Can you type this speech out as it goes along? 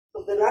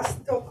the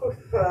last talk of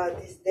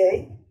this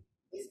day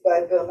is by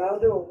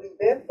Bernardo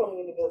Uribe from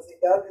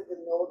Universidad de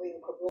Norte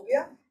in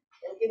Segovia,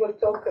 and he will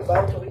talk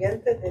about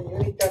oriented and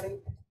unitary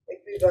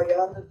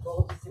equivariant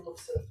Bordism of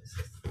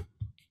surfaces.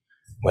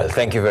 Well,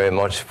 thank you very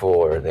much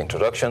for the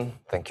introduction.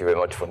 Thank you very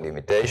much for the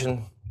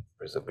invitation.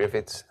 Professor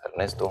Griffiths,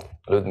 Ernesto,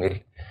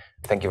 Ludmil,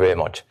 thank you very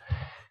much.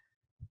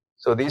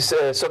 So this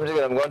subject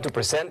that I'm going to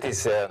present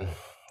is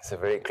it's a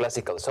very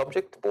classical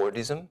subject.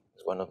 Bordism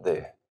is one of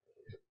the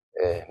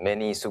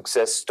many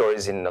success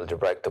stories in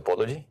algebraic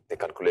topology, the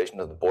calculation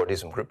of the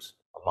Bordism groups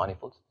of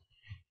manifolds.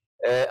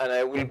 And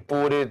I will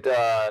put it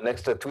an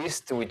extra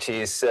twist, which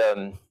is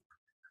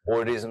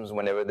Bordisms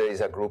whenever there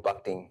is a group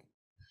acting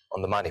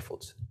on the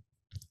manifolds.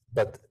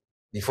 But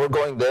before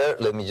going there,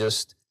 let me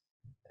just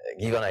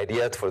give an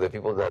idea for the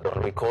people that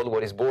don't recall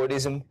what is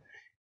Bordism.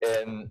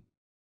 And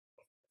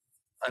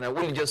I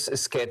will just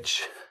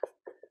sketch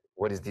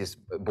what is this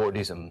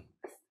Bordism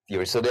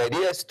theory. So the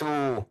idea is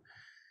to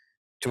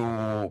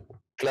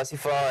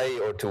classify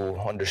or to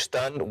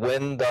understand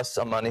when does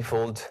a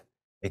manifold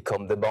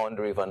become the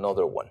boundary of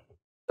another one.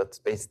 That's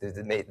basically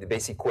the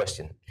basic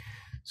question.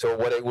 So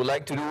what I would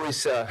like to do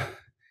is I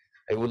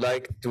would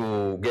like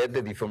to get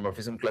the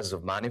diffeomorphism classes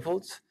of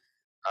manifolds,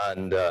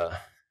 and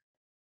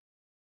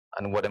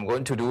what I'm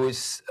going to do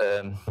is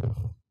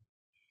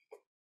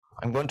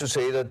I'm going to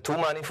say that two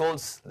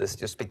manifolds, let's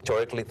just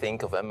pictorially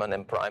think of M and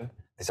M prime,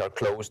 these are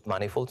closed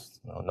manifolds,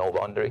 no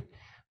boundary,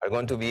 are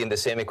going to be in the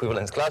same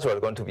equivalence class, or are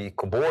going to be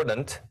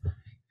cobordant.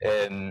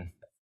 M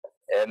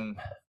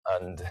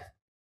and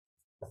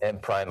M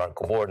prime are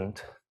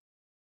cobordant.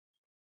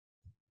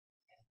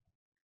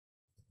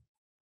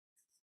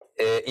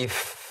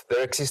 If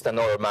there exists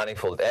another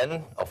manifold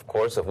N, of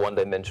course, of one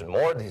dimension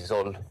more, this is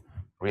all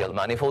real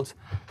manifolds,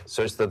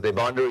 such that the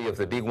boundary of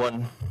the big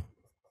one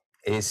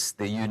is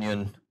the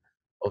union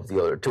of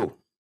the other two.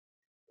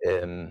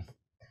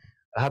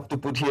 I have to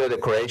put here a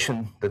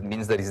decoration that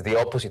means that it's the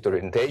opposite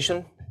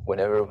orientation.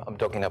 Whenever I'm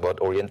talking about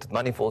oriented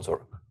manifolds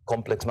or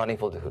complex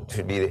manifolds, it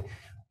should be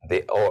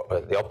the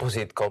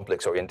opposite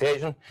complex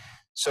orientation.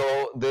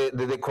 So the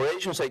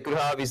decorations I could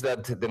have is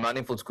that the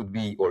manifolds could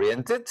be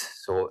oriented.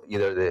 So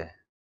either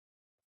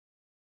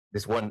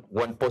this one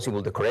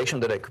possible decoration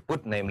that I could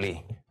put,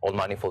 namely all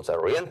manifolds are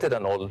oriented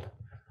and all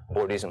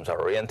Bordisms are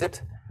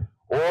oriented.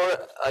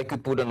 Or I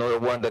could put another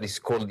one that is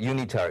called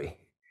unitary,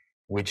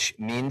 which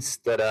means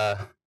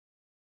that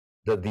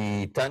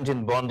the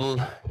tangent bundle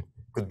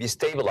could be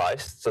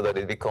stabilized so that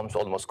it becomes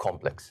almost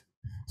complex.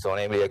 So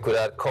namely, I could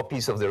add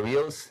copies of the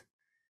reals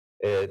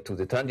to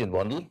the tangent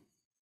bundle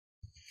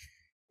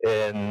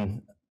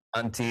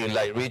until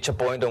I reach a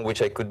point on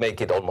which I could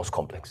make it almost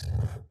complex.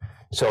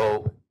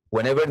 So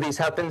whenever this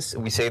happens,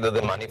 we say that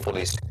the manifold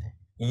is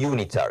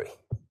unitary,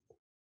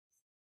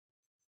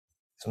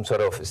 some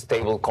sort of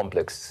stable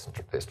complex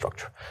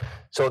structure.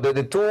 So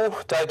the two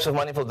types of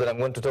manifold that I'm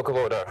going to talk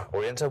about are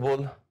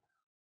orientable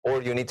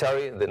or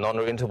unitary. The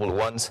non-orientable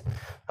ones,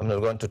 I'm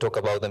not going to talk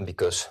about them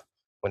because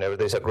whenever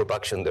there's a group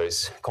action, there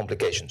is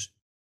complications.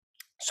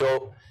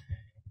 So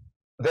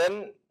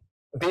then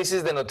this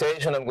is the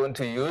notation I'm going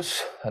to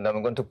use, and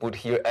I'm going to put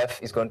here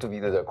F is going to be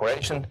the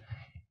decoration.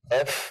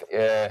 F,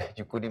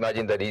 you could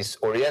imagine that is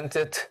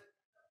oriented,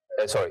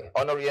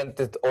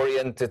 unoriented,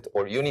 oriented,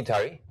 or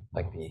unitary,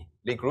 like the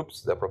Lie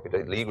groups, the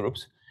appropriate Lie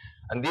groups.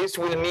 And this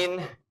will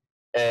mean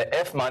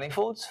F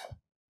manifolds.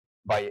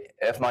 By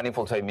F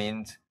manifolds, I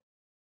mean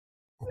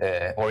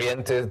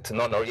oriented,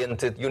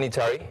 non-oriented,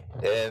 unitary,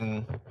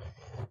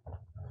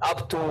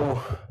 up to,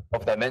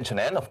 of dimension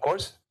n, of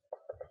course,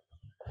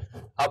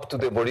 up to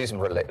the Bordism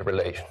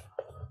relation.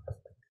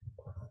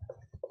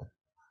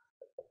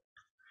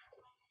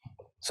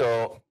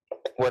 So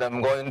what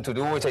I'm going to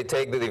do is I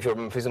take the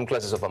diffeomorphism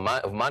classes of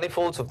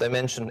manifolds of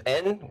dimension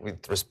n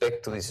with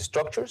respect to these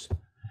structures,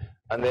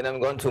 and then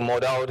I'm going to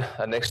mod out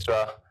an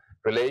extra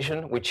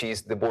relation, which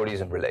is the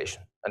Bordism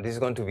relation. And this is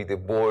going to be the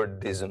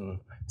Bordism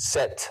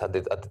set. At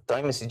the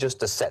time, it's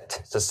just a set.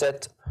 It's a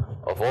set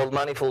of all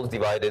manifolds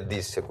divided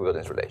this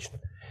equivalence relation.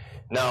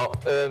 Now,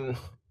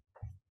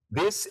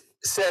 this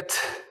set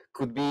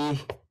could be,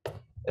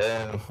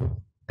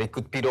 they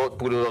could put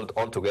it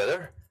all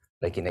together,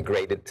 like in a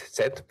graded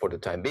set for the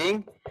time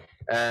being.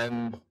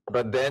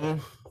 But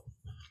then,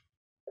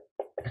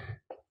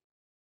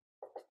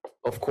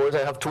 of course,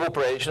 I have two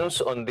operations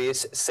on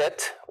this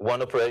set.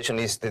 One operation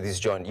is the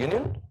disjoint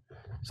union.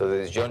 So the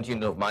disjoint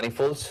union of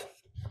manifolds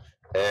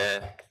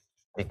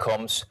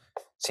becomes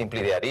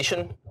simply the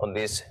addition on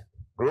this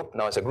group,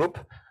 now as a group,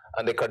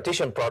 and the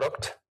Cartesian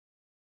product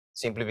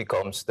simply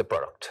becomes the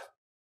product.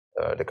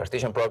 The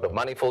Cartesian product of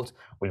manifolds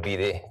will be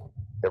the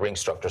ring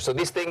structure. So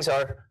these things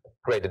are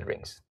graded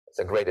rings. It's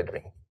a graded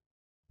ring.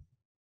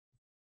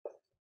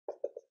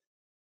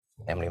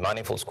 Namely,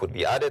 manifolds could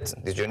be added,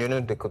 this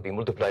union, they could be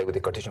multiplied with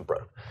the Cartesian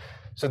product.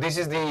 So this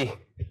is the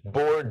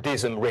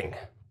Bordism ring.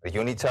 The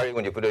unitary,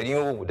 when you put a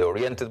U, the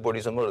oriented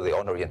Bordism or the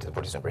unoriented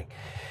Bordism ring.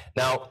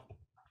 Now,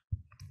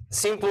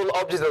 simple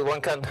objects that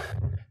one can,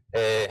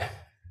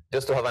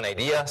 just to have an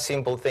idea,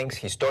 simple things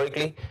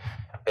historically,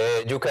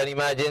 you can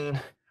imagine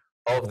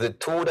of the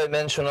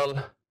two-dimensional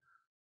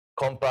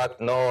compact,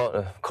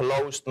 no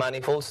closed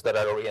manifolds that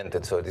are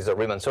oriented. So these are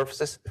Riemann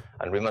surfaces,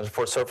 and Riemann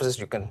surfaces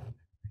you can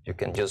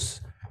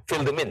just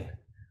fill them in,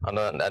 and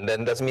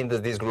then that means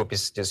that this group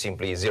is just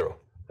simply zero.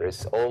 There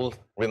is all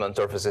Riemann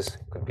surfaces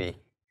could be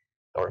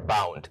or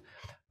bound.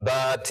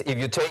 But if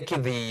you take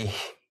the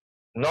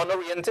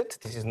non-oriented,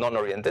 this is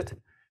non-oriented,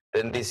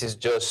 then this is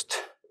just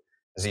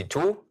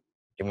Z2.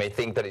 You may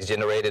think that it's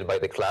generated by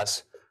the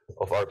class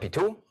of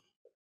RP2.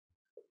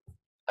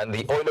 And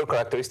the Euler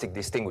characteristic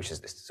distinguishes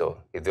this.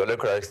 So if the Euler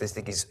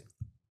characteristic is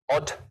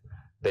odd,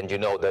 then you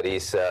know that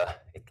it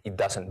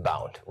doesn't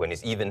bound. When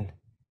it's even,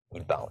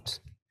 it bounds.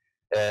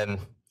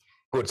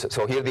 Good,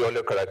 so here the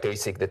Euler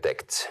characteristic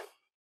detects.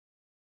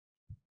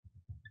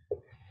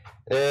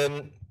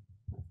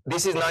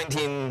 This is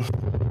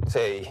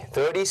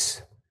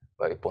 1930s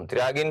by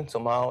Pontryagin,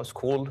 somehow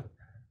school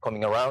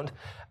coming around.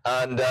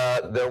 And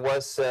there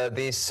was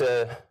this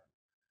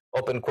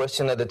open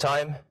question at the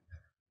time: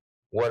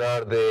 what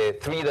are the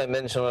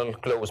three-dimensional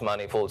closed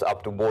manifolds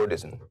up to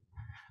Bordism?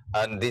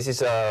 And this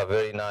is a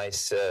very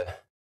nice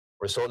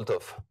result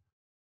of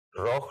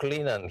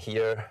Rochlin, and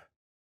here,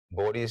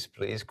 Boris,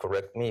 please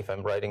correct me if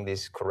I'm writing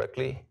this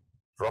correctly.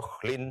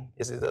 Rochlin,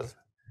 is it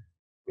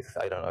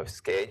I don't know if it's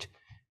KH.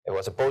 It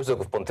was a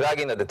postdoc of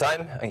Pontryagin at the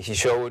time, and he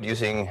showed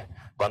using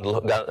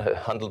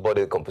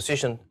handle-body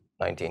decomposition,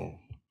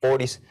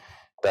 1940s,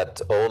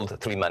 that all the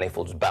three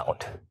manifolds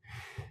bound.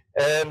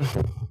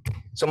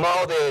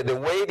 Somehow the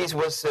way this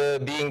was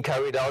being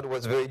carried out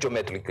was very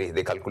geometrically,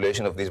 the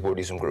calculation of these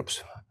Bordism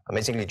groups.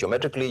 Amazingly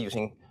geometrically,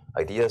 using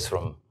ideas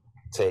from,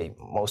 say,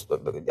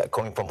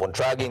 coming from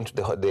Pontryagin to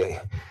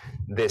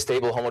the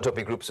stable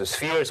homotopy groups of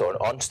spheres or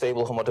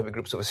unstable homotopy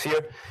groups of a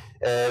sphere.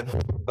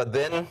 But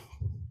then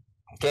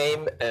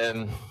came,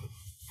 and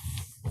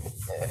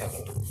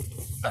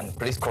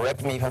please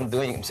correct me if I'm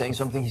saying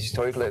something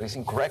historically that is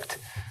incorrect,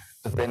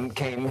 but then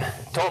came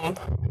Tom,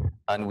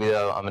 and with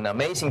an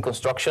amazing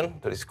construction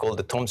that is called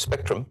the Tom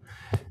spectrum,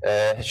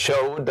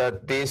 showed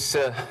that these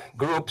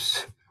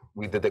groups,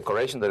 with the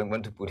decoration that I'm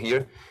going to put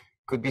here,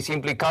 could be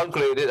simply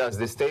calculated as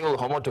the stable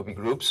homotopy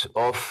groups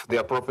of the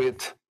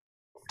appropriate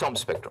Tom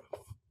spectrum.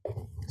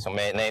 So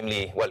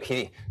namely, well,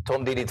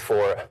 Tom did it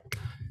for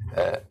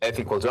F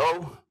equals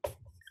O,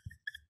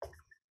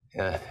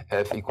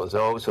 F equals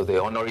O, so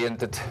the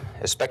unoriented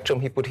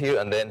spectrum he put here,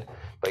 and then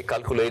by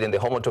calculating the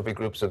homotopy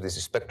groups of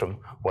this spectrum,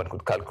 one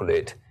could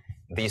calculate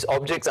these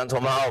objects, and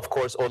somehow, of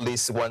course, all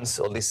these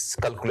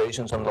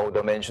calculations on low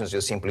dimensions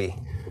just simply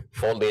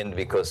fall in,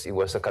 because it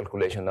was a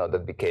calculation now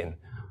that became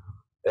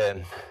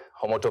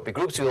homotopy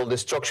groups with all the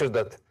structures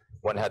that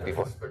one had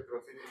before.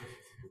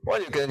 Well,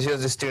 you can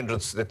use the Stringer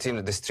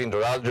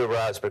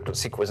algebra, spectral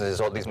sequences,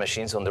 all these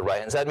machines on the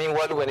right-hand side.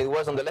 Meanwhile, when it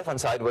was on the left-hand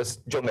side,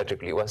 was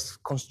geometrically, was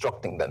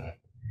constructing them.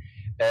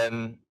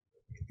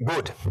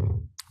 Good.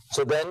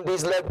 So then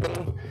this led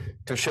them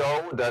to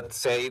show that,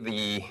 say,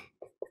 the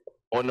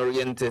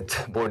unoriented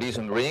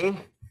Bordism ring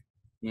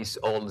is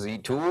all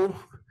Z2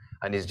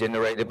 and is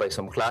generated by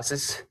some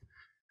classes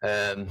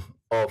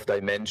of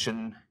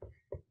dimension,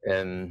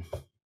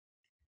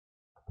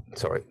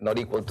 sorry, not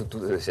equal to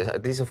 2.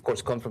 This, of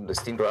course, comes from the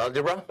Stringer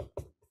algebra.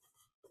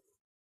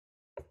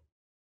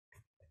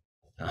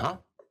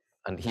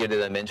 And here the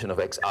dimension of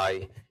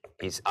xi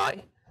is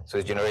I. So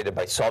it's generated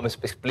by some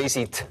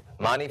explicit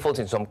manifolds.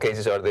 In some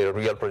cases are the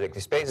real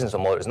projective space, in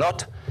some others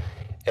not.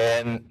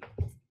 And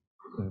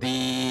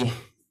the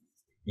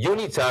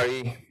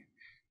unitary,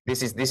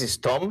 this is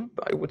Tom,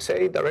 I would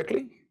say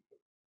directly.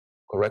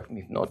 Correct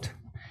me if not.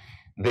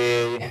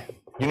 The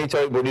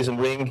unitary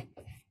Bordism ring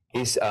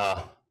is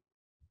a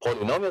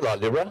polynomial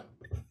algebra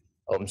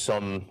of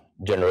some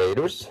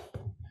generators,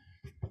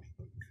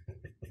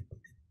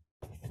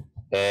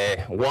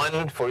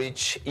 one for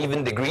each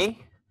even degree,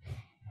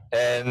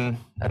 and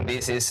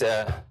this is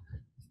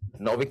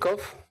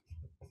Novikov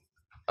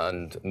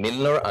and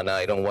Milner, and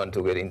I don't want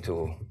to get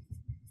into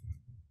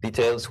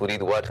details who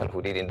did what and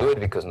who didn't do it,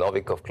 because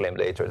Novikov claimed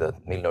later that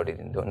Milner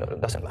didn't do it. No, it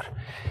doesn't matter.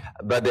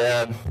 But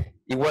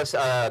it was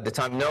at the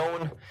time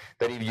known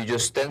that if you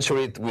just tensor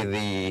it with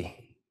the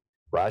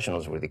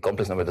rationals, with the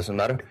complex number, doesn't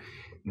matter,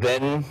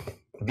 then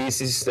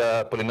this is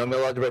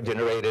polynomial algebra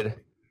generated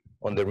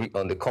on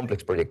the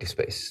complex projective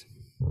space.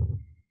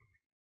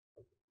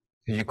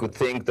 You could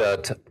think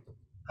that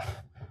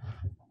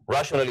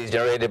rationally is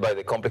generated by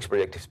the complex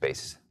projective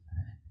space,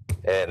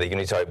 the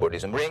unitary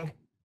Bordism ring.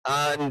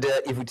 And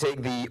if we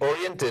take the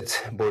oriented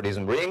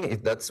Bordism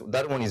ring,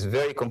 that one is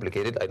very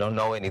complicated. I don't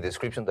know any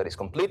description that is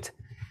complete.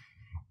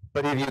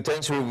 But if you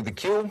tensor it with the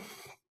Q,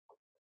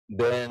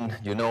 then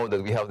you know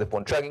that we have the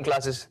Pontryagin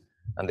classes,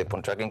 and the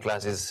Pontryagin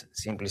classes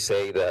simply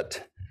say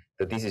that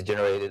this is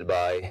generated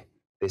by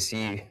the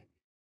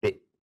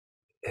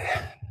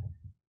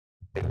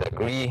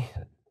degree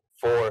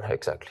 4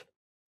 exactly.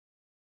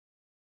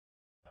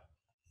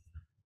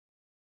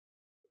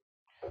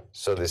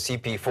 So the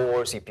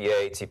CP4,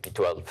 CP8,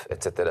 CP12,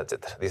 etc.,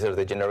 etc. These are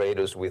the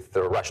generators with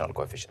the rational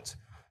coefficients.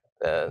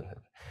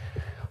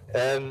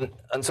 And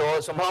so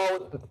somehow,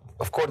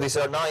 of course, these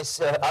are nice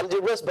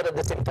algebras, but at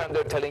the same time,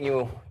 they're telling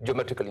you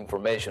geometrical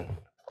information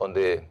on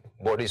the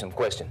Bordism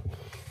question.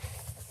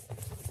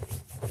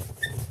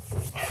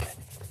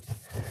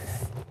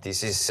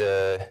 This is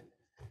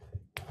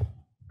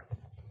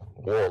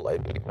wall, I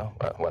believe. No?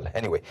 Well,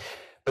 anyway.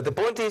 But the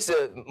point is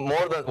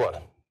more than,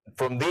 well,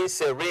 from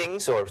these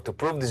rings, or to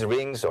prove these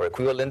rings are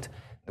equivalent,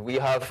 we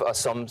have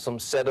some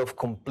set of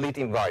complete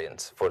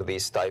invariants for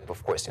this type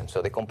of question.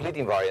 So the complete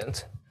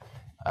invariant,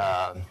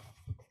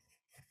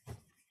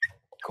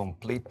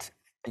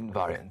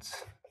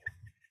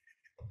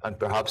 and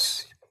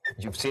perhaps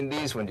you've seen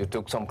these when you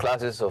took some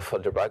classes of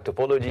algebraic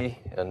topology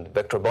and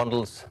vector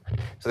bundles.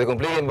 So the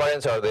complete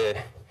invariants are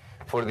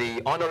for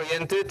the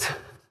unoriented,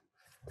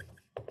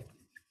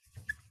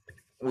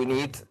 we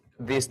need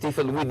the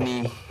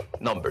Stiefel-Whitney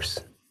numbers.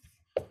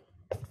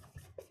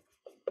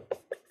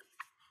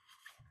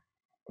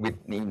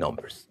 Whitney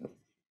numbers.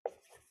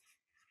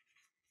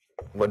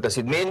 What does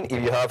it mean?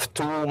 If you have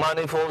two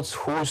manifolds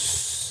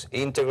whose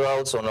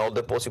integrals on all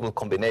the possible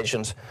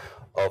combinations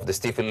of the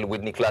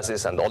Stiefel-Whitney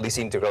classes and all these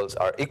integrals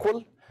are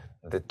equal,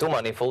 the two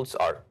manifolds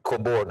are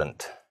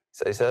cobordant.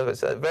 So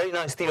it's a very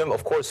nice theorem,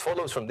 of course,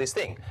 follows from this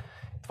thing,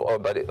 or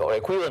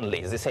equivalently,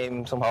 it's the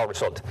same somehow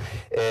result.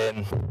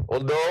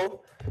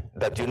 Although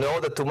that you know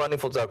that two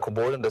manifolds are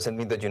cobordant doesn't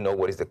mean that you know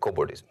what is the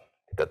cobordism.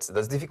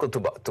 That's difficult to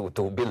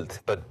build,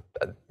 but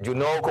you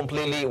know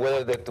completely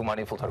whether the two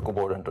manifolds are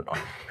cobordant or not.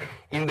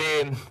 In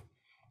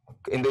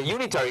the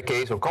unitary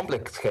case or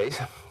complex case,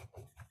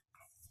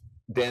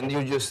 then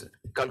you just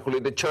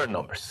calculate the Chern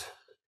numbers.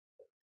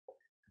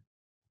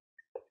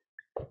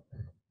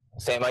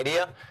 Same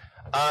idea,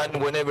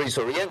 and whenever it's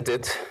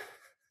oriented,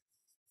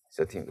 it's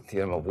a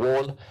theorem of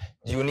Wall,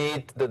 you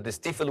need that the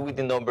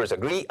Stiefel-Whitney numbers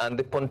agree and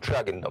the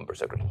Pontryagin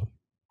numbers agree.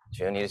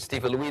 So you need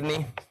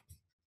Stiefel-Whitney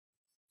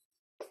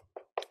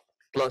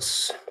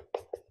plus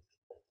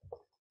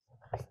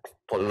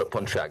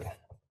Pontryagin.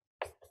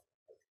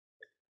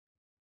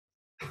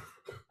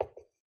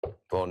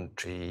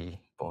 Pontryagin.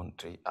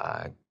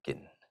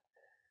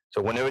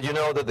 So whenever you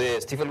know that the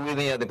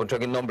Stiefel-Whitney and the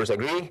Pontryagin numbers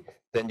agree,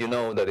 then you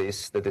know that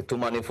the two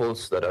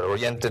manifolds that are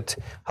oriented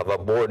have a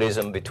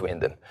Bordism between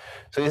them.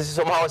 So this is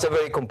somehow it's a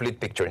very complete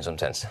picture in some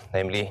sense.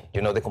 Namely,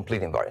 you know the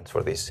complete invariants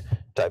for this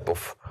type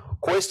of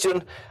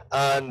question.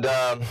 And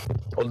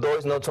although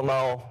it's not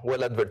somehow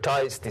well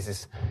advertised, this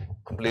is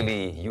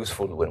completely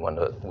useful when one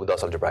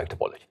does algebraic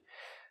topology.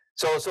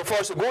 So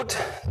far so good.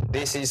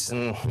 This is,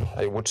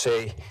 I would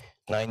say,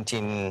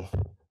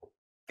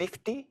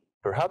 1950.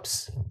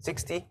 Perhaps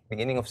 60,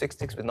 beginning of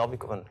 60s with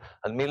Novikov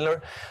and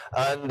Milner.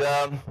 And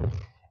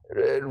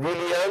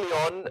really early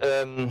on,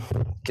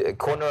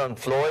 Conner and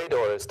Floyd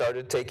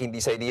started taking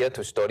this idea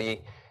to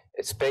study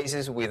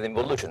spaces with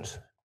involutions.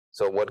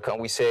 So what can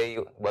we say,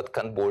 what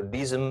can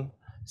Bordism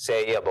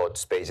say about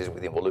spaces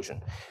with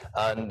involution?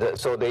 And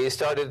so they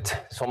started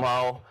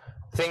somehow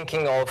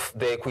thinking of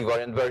the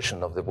equivariant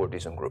version of the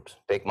Bordism groups.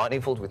 Take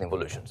manifolds with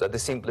involutions. That's the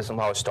simplest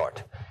somehow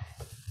start.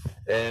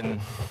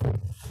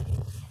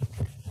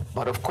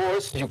 But of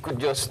course, you could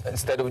just,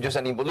 instead of just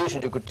an involution,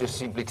 you could just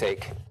simply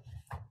take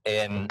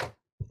any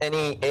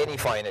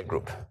finite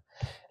group.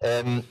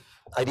 I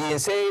didn't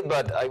say it,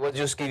 but I was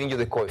just giving you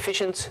the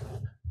coefficients.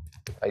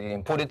 I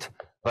didn't put it,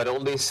 but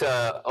all these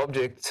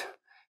objects,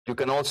 you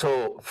can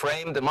also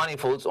frame the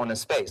manifolds on a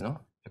space, no?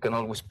 You can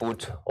always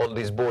put all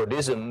these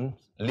Bordisms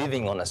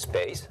living on a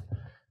space.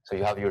 So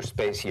you have your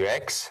space here,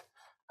 X,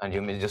 and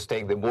you may just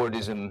take the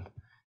Bordism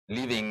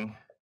living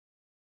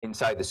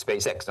inside the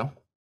space X, no?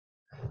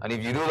 And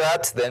if you do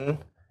that, then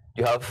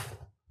you have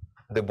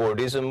the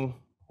Bordism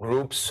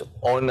groups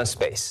on a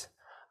space.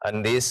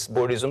 And these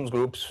Bordism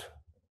groups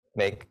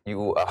make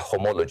you a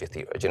homology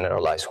theory, a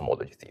generalized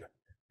homology theory.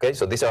 Okay,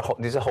 so these are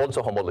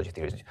also homology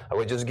theories. I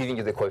was just giving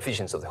you the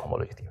coefficients of the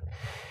homology theory.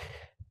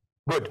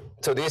 Good,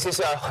 so these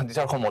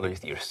are homology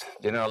theories,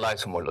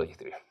 generalized homology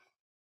theory.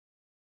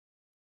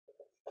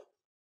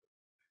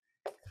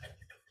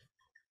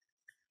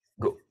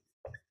 Go.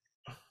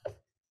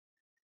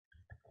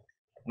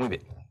 Muy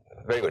bien.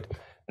 Very good.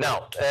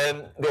 Now,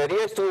 the idea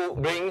is to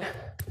bring,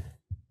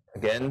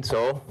 again,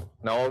 so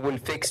now I will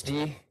fix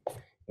G,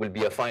 will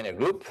be a finite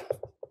group,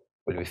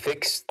 will be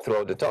fixed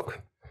throughout the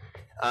talk.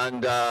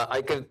 And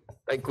I could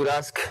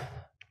ask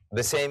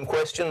the same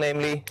question,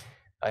 namely,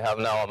 I have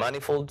now a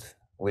manifold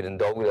with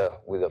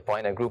a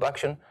finite group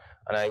action,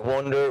 and I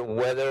wonder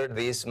whether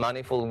this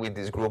manifold with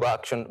this group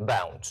action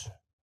bounds.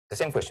 The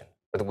same question,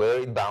 but whether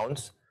it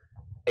bounds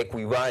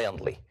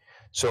equivariantly.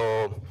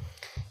 So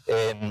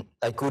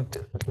I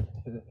could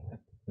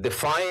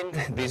define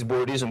these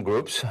Bordism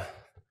groups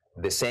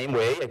the same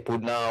way. I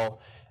put now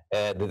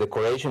the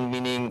decoration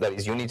meaning that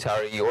is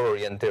unitary or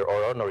oriented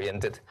or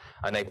unoriented,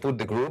 and I put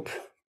the group,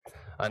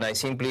 and I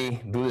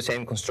simply do the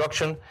same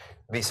construction.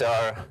 These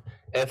are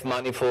F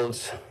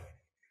manifolds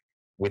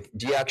with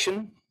G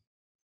action.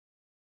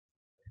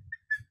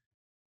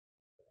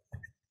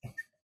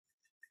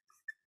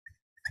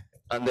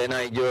 And then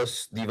I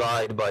just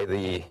divide by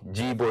the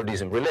G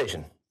Bordism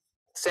relation.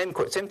 Same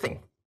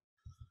thing.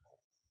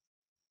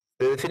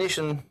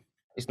 definition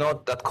is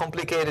not that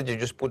complicated. You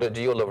just put a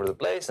G all over the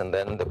place, and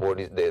then the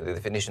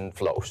definition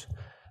flows.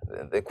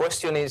 The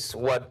question is,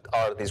 what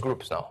are these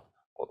groups now?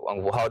 And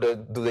how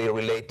do they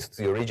relate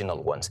to the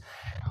original ones?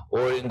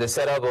 Or in the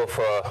setup of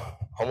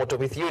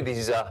homotopy theory, this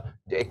is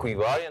the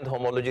equivariant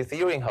homology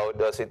theory. How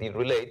does it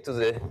relate to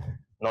the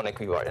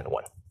non-equivariant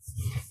one?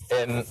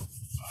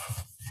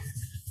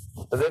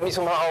 Let me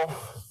somehow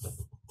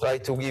try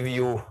to give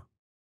you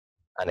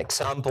an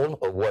example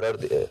of what are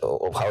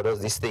of how does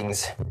these things.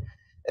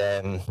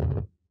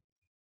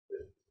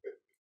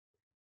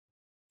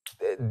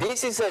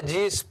 This is a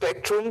G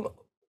spectrum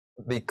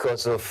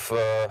because of.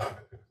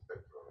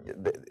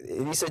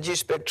 It is a G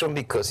spectrum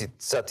because it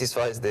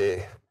satisfies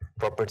the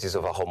properties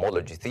of a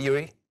homology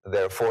theory.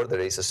 Therefore, there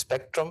is a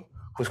spectrum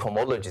whose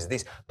homology is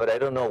this, but I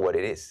don't know what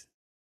it is.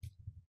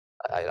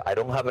 I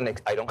don't have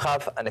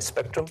a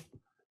spectrum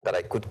that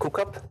I could cook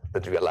up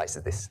that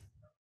realizes this.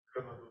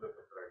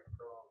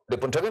 The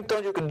Pontryagin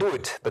Tom, you can do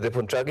it, but the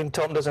Pontryagin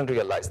Tom doesn't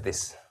realize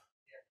this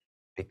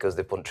because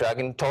the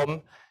Pontryagin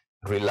Tom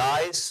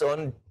relies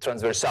on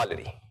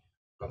transversality.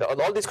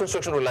 All this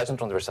construction relies on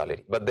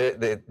transversality, but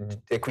the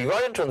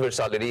equivariant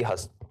transversality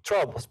has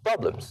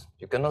problems.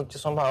 You cannot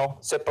just somehow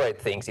separate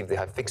things if they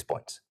have fixed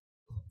points.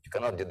 You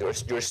cannot.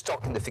 You're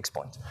stuck in the fixed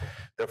points.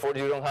 Therefore,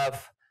 you don't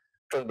have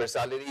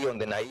transversality on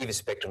the naive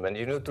spectrum, and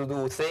you need to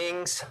do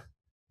things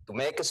to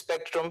make a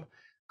spectrum,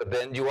 but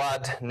then you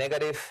add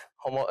negative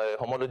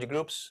homology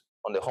groups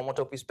on the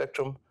homotopy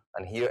spectrum,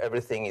 and here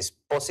everything is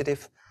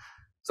positive.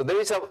 So there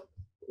is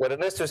what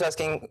Ernesto is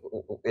asking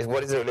is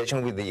what is the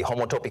relation with the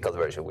homotopical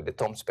version, with the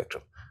Tom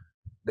spectrum?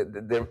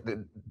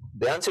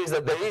 The answer is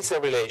that there is a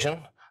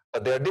relation,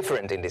 but they are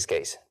different in this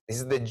case. This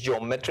is the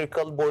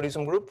geometrical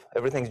Bordism group.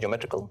 Everything is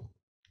geometrical.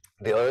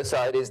 The other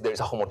side is there's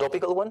a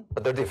homotopical one,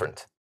 but they're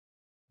different.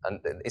 And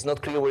it's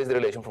not clear what is the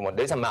relation from one.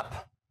 There's a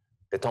map,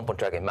 the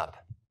Tom-Pontryagin map,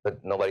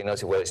 but nobody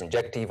knows whether it's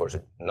injective or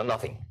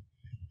nothing.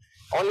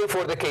 Only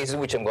for the cases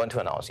which I'm going to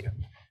announce here.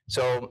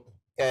 So,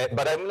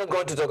 but I'm not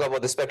going to talk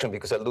about the spectrum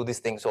because I'll do these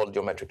things all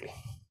geometrically.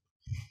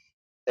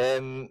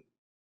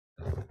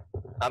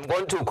 I'm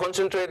going to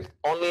concentrate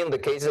only in the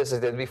cases, as I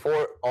said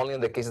before, only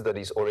in the cases that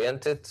is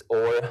oriented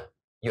or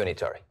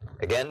unitary.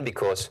 Again,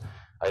 because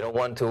I don't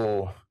want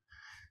to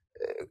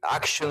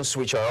actions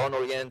which are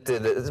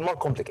unoriented. It's more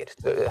complicated,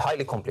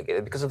 highly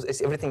complicated, because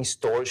everything is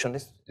torsion.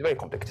 It's very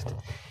complicated.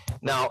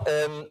 Now,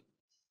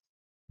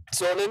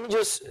 so let me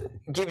just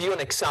give you an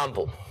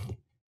example.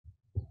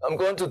 I'm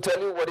going to tell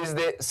you what is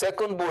the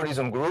second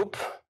Bordism group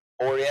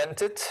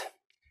oriented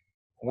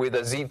with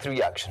a Z3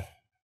 action.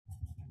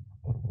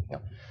 Yeah.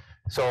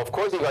 So of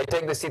course, if I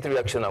take the C3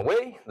 action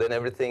away, then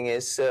everything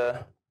is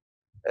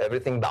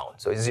everything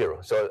bound. So it's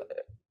zero. So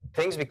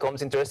things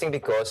becomes interesting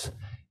because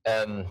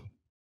I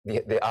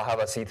have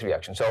a C3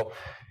 action. So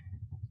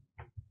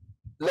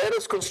let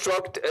us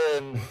construct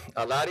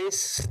a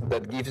lattice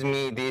that gives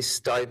me this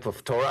type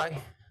of tori.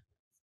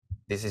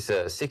 This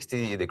is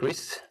 60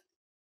 degrees.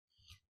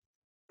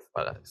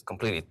 Well, it's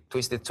completely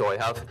twisted. So I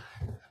have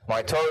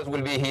my torus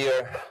will be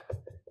here,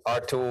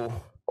 R2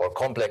 or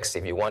complex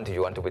if you want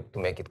to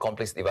make it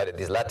complex, divided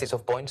this lattice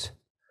of points.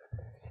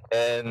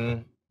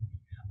 And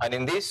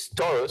in this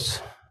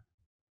torus,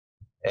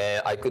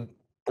 I could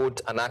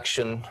put an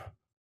action,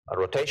 a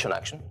rotation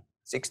action,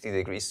 60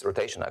 degrees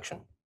rotation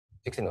action,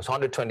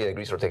 120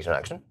 degrees rotation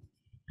action.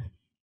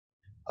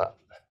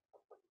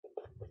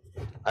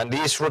 And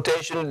this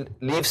rotation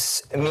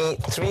leaves me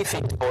 3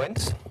 fixed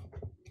points.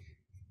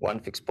 One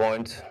fixed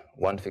point,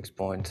 one fixed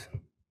point,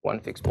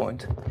 one fixed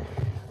point.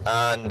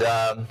 And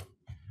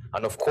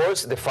of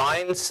course,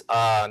 defines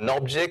an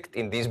object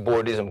in this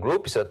Bordism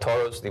group. It's a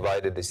torus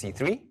divided the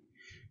C3.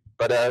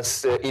 But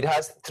as it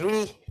has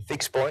 3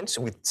 fixed points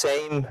with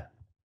same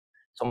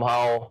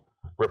somehow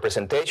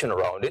representation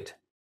around it,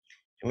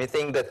 you may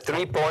think that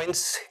 3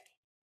 points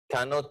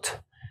cannot,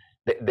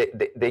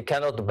 they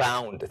cannot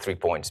bound the 3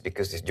 points,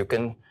 because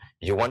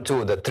you want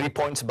to, the 3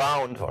 points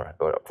bound, or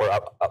for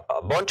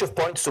a bunch of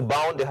points to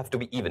bound, they have to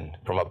be even.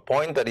 From a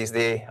point that is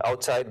the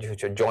outside, you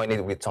should join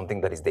it with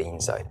something that is the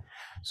inside.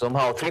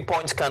 Somehow 3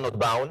 points cannot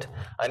bound,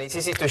 and it's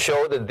easy to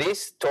show that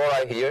this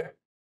tori here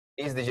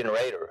is the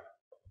generator,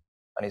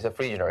 and it's a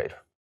free generator.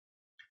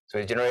 So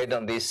it's generated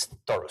on this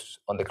torus,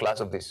 on the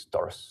class of this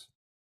torus.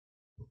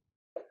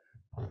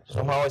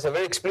 Somehow it's a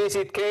very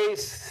explicit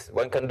case.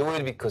 One can do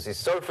it because it's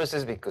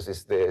surfaces, because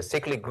it's the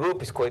cyclic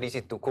group. It's quite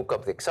easy to cook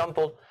up the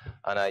example,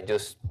 and I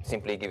just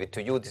simply give it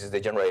to you. This is the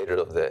generator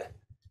of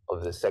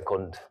the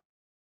second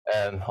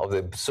of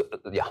the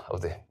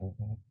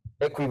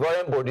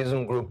equivariant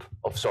Bordism group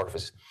of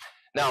surface.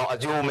 Now,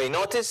 as you may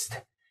notice,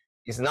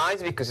 it's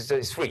nice because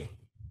it's free.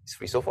 It's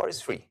free. So far,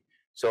 it's free.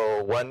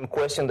 So one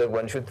question that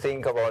one should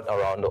think about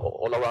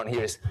all around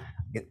here is,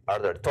 are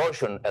there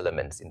torsion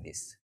elements in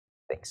these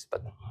things?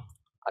 But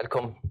I'll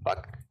come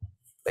back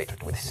later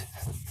with this.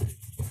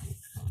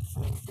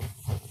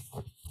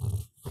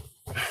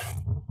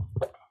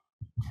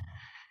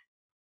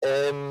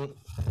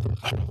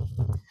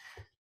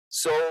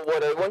 So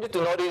what I want you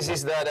to notice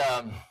is that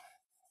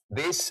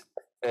this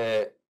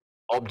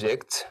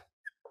object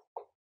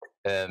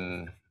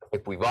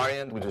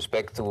equivariant with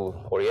respect to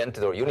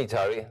oriented or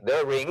unitary.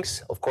 There are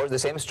rings, of course, the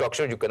same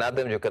structure. You can add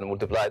them, you can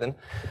multiply them.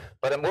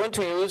 But I'm going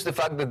to use the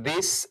fact that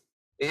this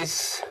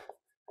is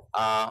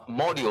a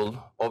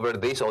module over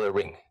this other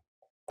ring.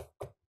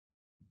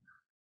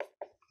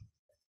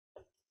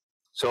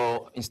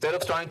 So instead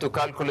of trying to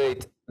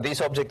calculate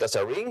this object as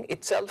a ring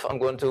itself, I'm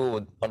going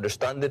to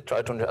understand it,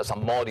 try to understand as a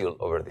module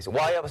over this.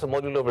 Why I have a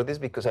module over this?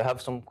 Because I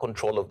have some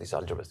control of these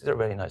algebras. These are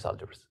very nice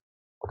algebras.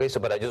 Okay, so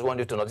but I just want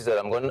you to notice that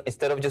I'm going,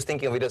 instead of just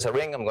thinking of it as a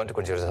ring, I'm going to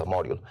consider it as a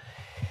module.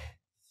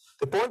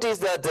 The point is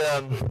that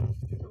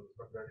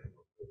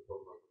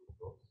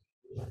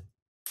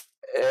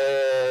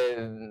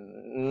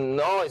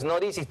no, it's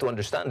not easy to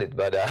understand it,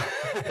 but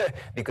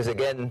because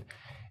again,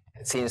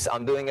 since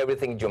I'm doing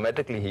everything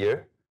geometrically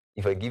here,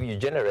 if I give you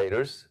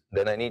generators,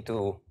 then I need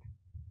to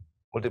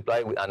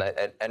multiply with,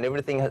 and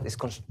everything is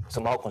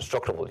somehow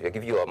constructible. If I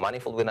give you a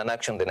manifold with an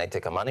action, then I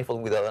take a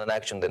manifold without an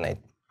action, then I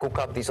cook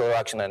up this other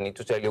action. I need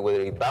to tell you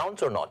whether it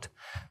bounds or not.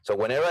 So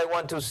whenever I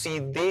want to see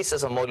this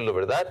as a module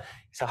over that,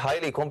 it's a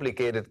highly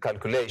complicated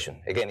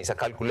calculation. Again, it's a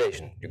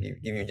calculation. You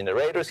give you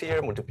generators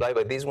here, multiply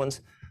by these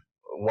ones.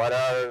 What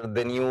are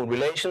the new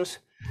relations?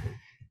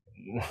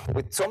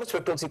 With some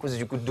spectral sequences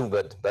you could do,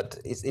 but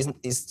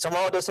it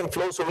somehow doesn't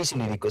flow so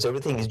easily because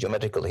everything is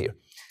geometrical here.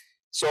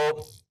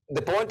 So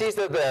the point is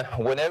that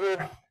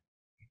whenever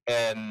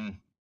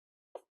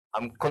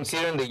I'm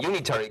considering the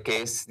unitary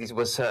case, this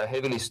was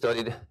heavily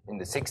studied in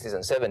the 60s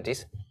and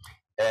 70s.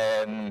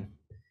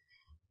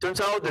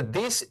 Turns out that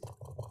this,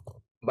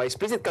 by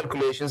explicit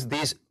calculations,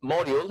 this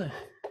module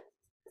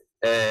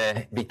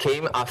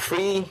became a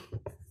free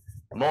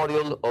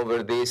module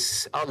over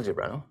this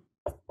algebra, no?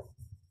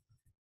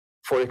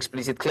 For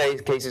explicit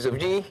cases of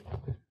G,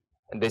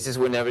 and this is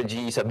whenever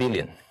G is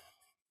abelian.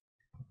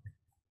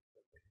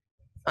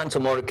 And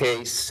some other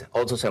case,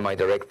 also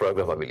semi-direct product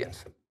of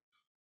abelians,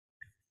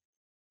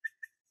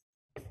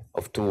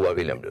 of two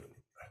abelian.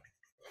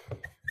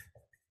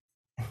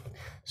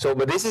 So,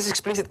 but this is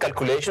explicit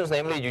calculations,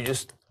 namely you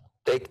just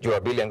take your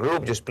abelian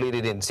group, you split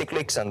it in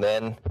cyclics, and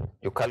then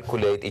you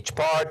calculate each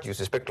part, use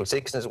the spectral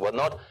thickness,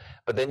 whatnot,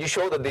 but then you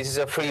show that this is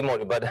a free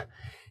module. But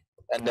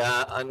and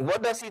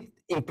what does it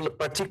in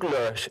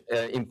particular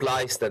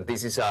implies that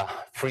this is a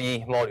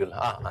free module?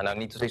 And I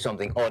need to say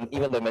something on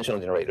even dimensional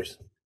generators.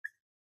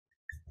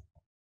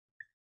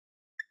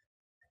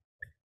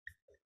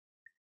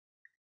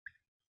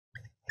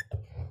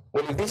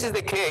 Well, if this is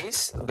the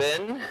case,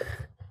 then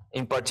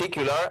in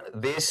particular,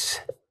 there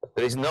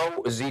is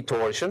no Z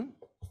torsion.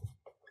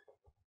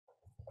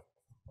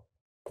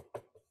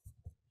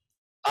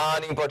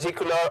 And in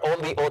particular, all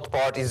the odd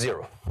part is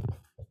 0.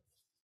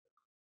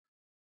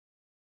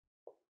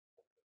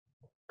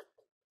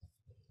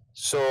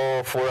 So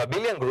for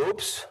abelian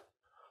groups,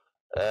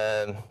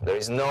 there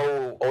is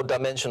no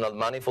odd-dimensional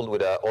manifold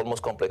with an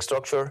almost complex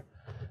structure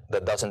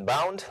that doesn't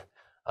bound,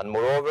 and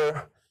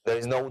moreover, there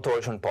is no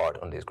torsion part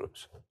on these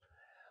groups.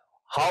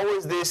 How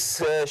is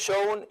this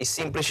shown? It's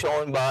simply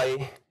shown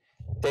by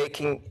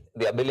taking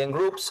the abelian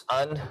groups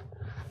and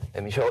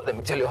let me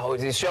tell you how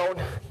it is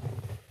shown.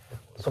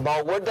 So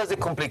now, where does the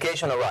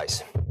complication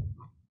arise?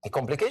 The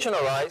complication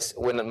arises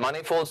when the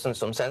manifolds, in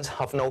some sense,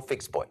 have no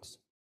fixed points.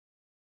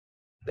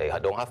 They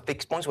don't have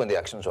fixed points when the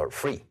actions are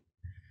free.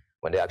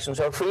 When the actions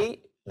are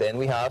free, then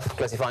we have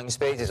classifying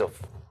spaces of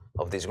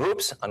these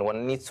groups, and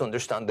one needs to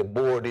understand the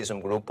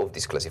Bordism group of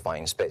these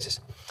classifying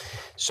spaces.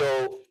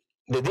 So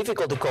the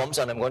difficulty comes,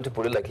 and I'm going to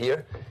put it like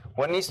here,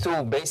 one needs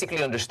to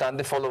basically understand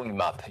the following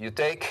map. You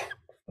take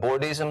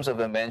Bordisms of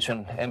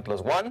dimension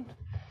n+1,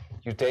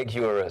 you take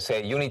your,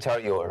 say,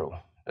 unitary, or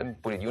let me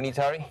put it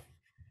unitary,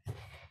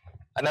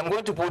 and I'm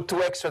going to put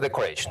two extra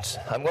decorations.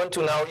 I'm going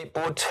to now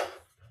put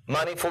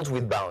manifolds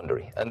with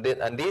boundary, and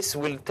this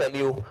will tell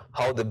you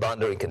how the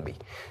boundary can be.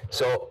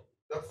 So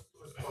that's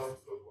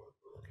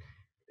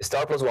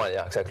star plus one,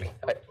 yeah, exactly.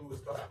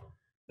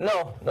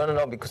 No,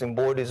 because in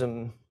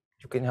Bordism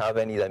you can have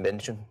any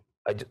dimension.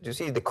 You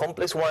see, the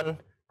complex one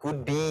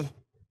could be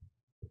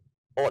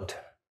odd.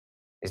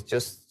 It's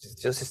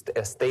just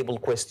a stable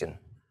question.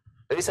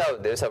 There is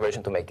a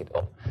version to make it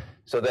odd.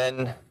 So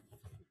then,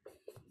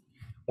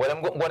 what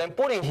I'm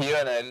putting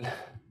here,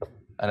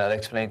 and I'll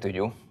explain to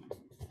you.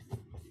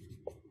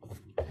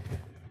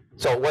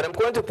 So what I'm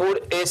going to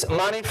put is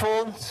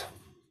manifolds.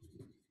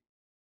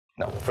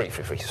 No, free.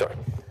 Sorry.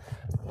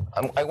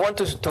 I want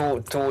to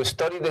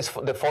study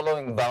the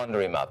following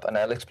boundary map, and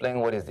I'll explain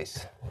what is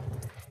this.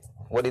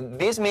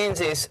 This means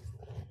is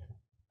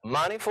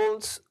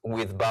manifolds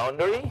with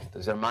boundary.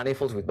 These are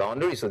manifolds with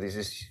boundary. So this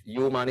is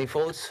U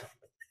manifolds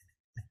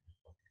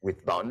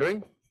with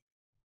boundary.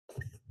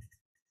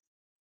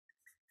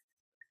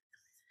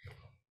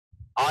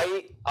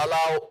 I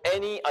allow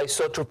any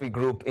isotropy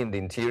group in the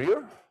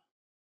interior,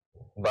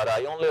 but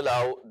I only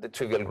allow the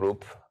trivial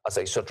group as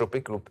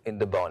isotropic group in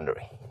the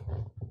boundary.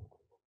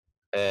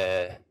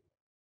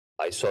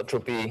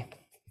 Isotropy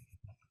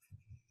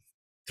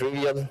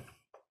trivial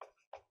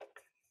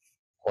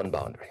on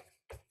boundary.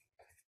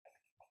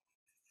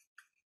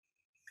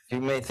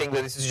 you may think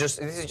that this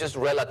is just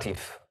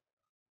relative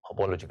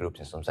homology groups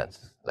in some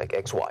sense, like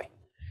XY.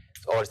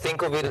 Or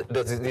think of it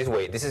this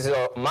way. This is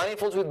a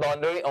manifolds with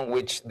boundary on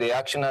which the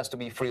action has to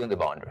be free on the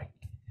boundary.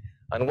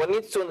 And one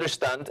needs to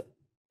understand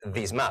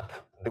this map.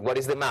 What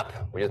is the map?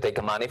 Where you take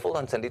a manifold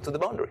and send it to the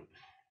boundary.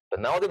 But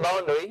now the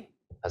boundary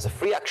has a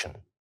free action.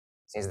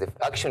 Since the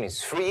action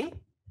is free,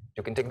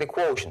 you can take the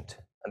quotient.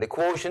 And the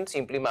quotient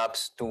simply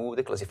maps to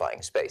the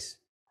classifying space.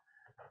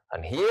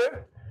 And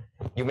here,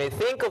 you may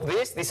think of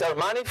this. These are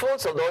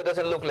manifolds, although it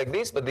doesn't look like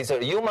this, but these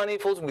are U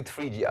manifolds with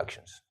free G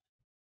actions.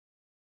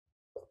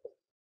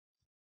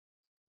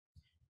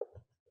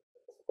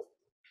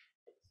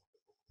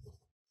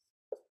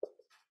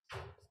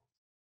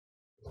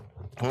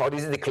 Now,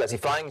 this is the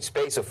classifying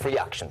space of free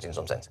actions in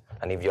some sense.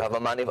 And if you have a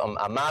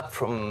map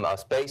from a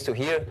space to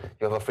here,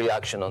 you have a free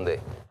action on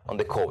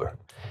the cover.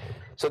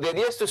 So the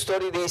idea is to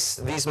study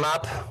this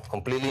map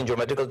completely in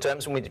geometrical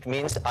terms, which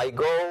means I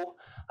go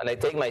and I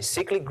take my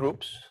cyclic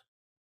groups,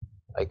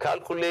 I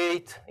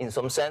calculate in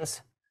some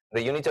sense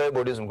the unitary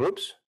Bordism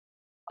groups,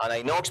 and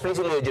I know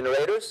explicitly the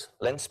generators.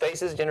 Length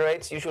spaces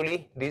generates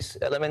usually these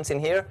elements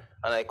in here,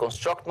 and I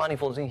construct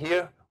manifolds in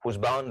here whose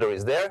boundary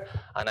is there,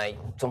 and I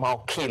somehow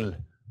kill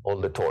all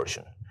the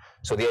torsion.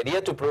 So the idea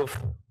to prove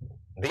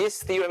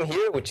this theorem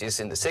here, which is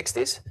in the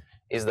 60s,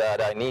 is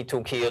that I need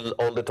to kill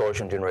all the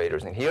torsion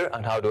generators in here.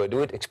 And how do I do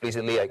it?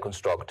 Explicitly, I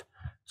construct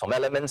some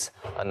elements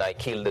and I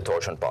kill the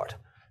torsion part.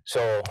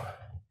 So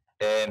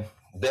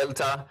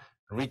delta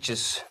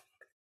reaches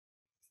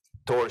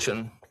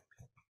torsion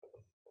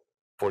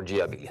for G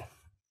abelian.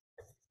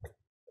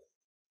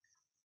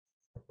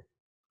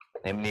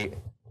 Namely,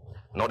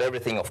 not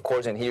everything, of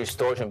course, in here is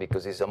torsion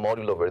because it's a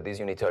module over this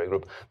unitary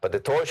group. But the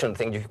torsion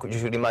thing you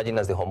should imagine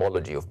as the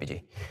homology of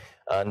BG.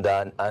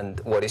 And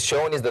what is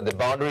shown is that the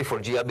boundary for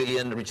G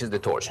abelian reaches the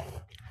torsion.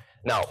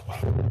 Now,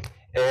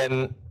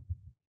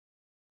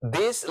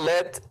 this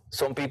led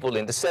some people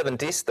in the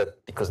 70s,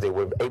 that because they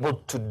were able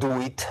to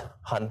do it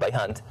hand by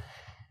hand,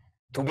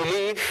 to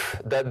believe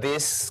that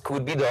this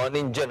could be done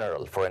in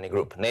general for any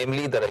group.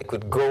 Namely, that I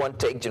could go and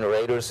take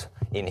generators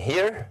in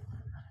here,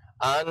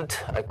 and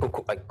I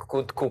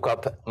could cook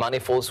up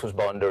manifolds whose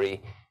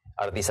boundary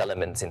are these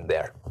elements in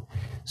there.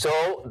 So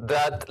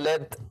that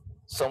led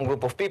some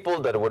group of people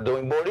that were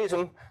doing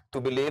Bordism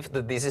to believe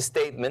that this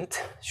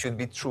statement should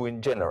be true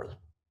in general.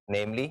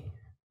 Namely,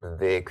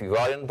 the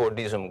equivariant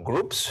Bordism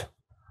groups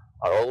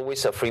are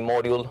always a free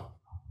module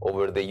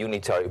over the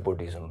unitary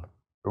Bordism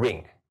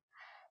ring.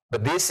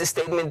 But this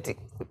statement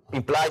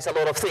implies a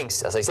lot of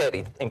things. As I said,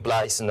 it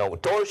implies no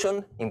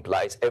torsion,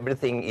 implies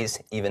everything is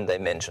even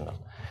dimensional.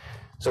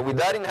 So with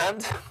that in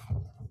hand,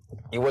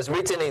 it was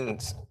written in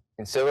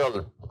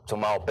several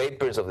somehow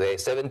papers of the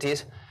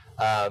 70s,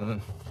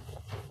 and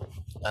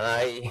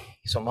I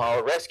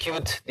somehow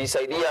rescued this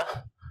idea,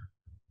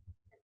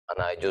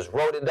 and I just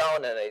wrote it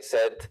down, and I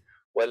said,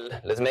 well,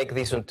 let's make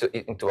this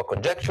into a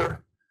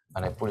conjecture,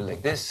 and I put it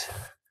like this,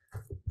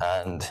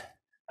 and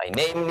I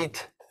named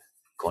it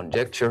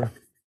conjecture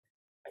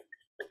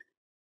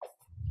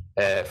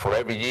for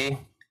every G,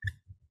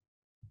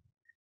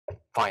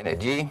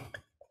 finite G.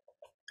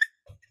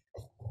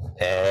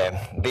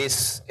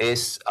 This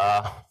is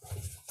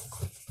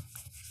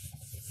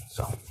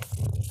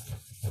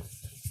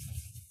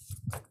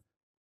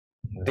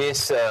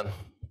this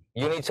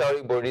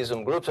unitary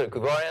Bordism groups or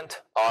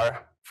equivariant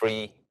are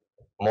free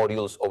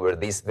modules over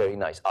this very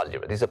nice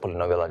algebra. This is a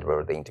polynomial algebra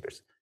over the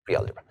integers, free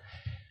algebra.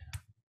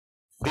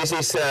 This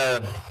is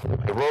I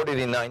wrote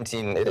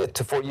it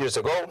 4 years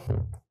ago,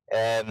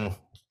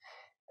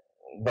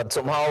 but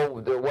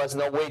somehow there was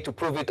no way to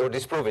prove it or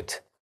disprove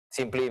it,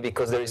 simply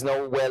because there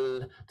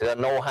are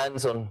no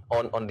hands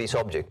on this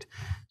object.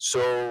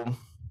 So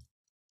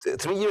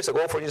 4 years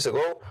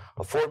ago,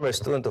 a former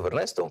student of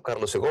Ernesto,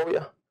 Carlos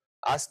Segovia,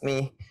 asked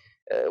me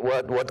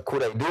what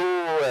could I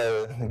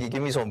do,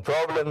 give me some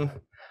problem,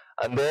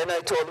 and then I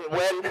told him,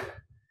 well,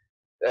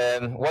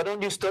 why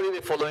don't you study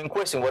the following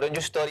question? Why don't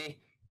you study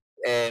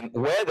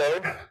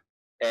whether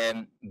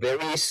there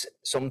is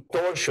some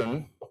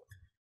torsion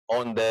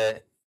on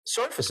the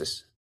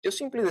surfaces, just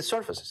simply the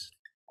surfaces.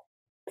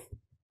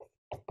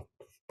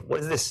 What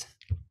is this?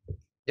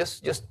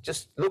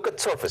 Just look at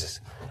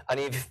surfaces. And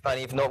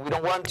if no, we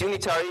don't want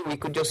unitary, we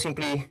could just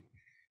simply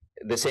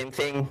the same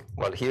thing.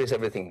 Well, here is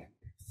everything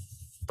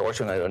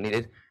torsion. I don't need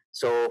it.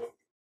 So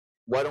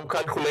why don't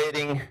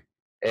calculating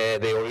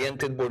the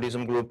oriented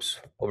Bordism groups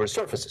over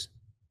surfaces,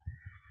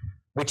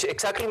 which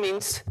exactly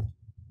means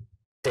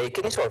take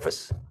any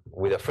surface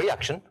with a free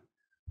action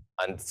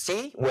and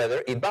see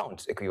whether it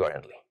bounds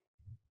equivariantly.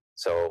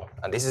 So,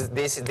 and this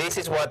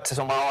is what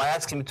somehow I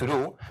asked him to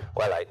do.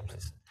 Well,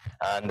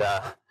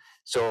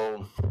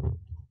 so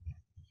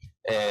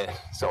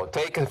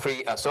take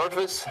a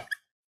surface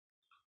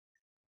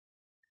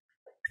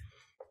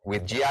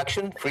with G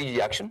action, free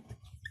G action.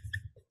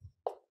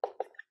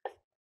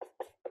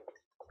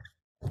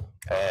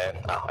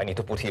 I need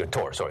to put here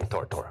tor. Sorry,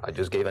 tor. I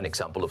just gave an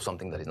example of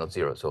something that is not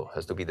zero, so it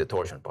has to be the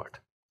torsion part.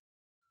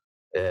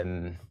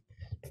 0.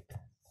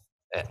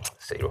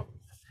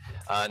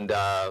 And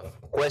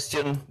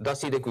question,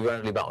 does it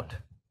equivariantly bound?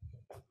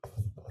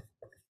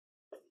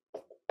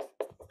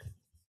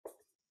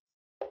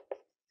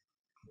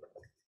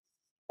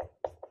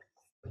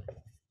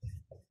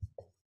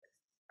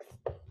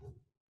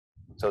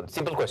 So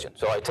simple question.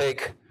 So I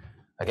take,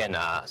 again,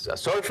 a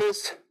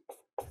surface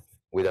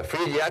with a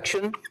free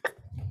reaction,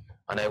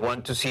 and I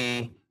want to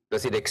see,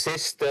 does it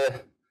exist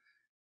a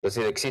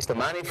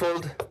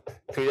manifold,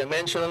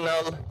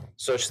 three-dimensional,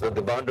 such that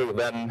the boundary of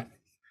M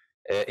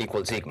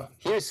equals sigma.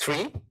 Here is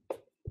free,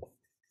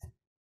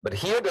 but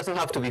here doesn't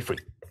have to be free.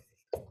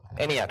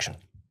 Any action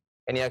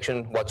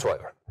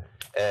whatsoever.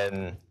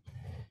 And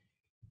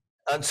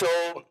so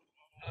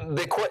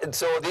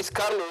this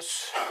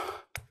Carlos,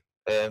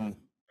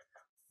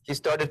 he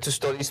started to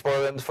study these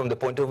problems from the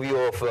point of view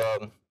of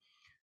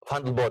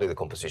handle body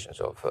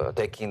decompositions, of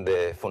taking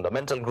the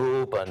fundamental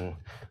group and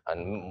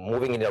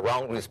moving it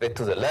around with respect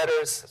to the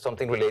letters,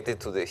 something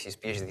related to his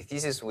PhD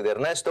thesis with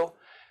Ernesto.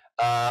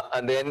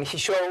 And then he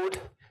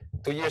showed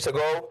 2 years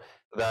ago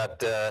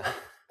that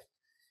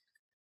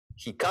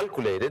he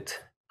calculated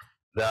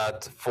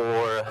that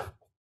for,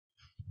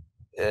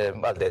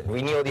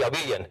 we knew the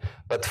abelian,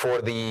 but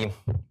for the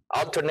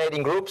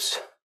alternating groups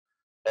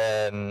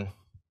and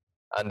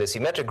the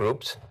symmetric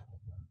groups,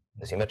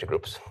 symmetric.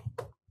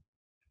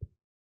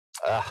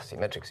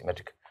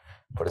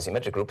 For the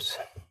symmetric groups,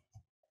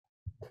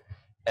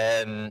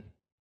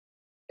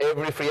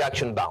 every free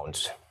action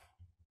bounds.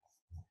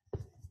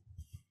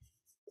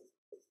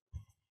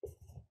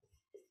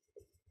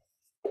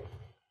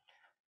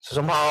 So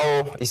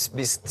somehow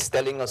it's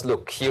telling us,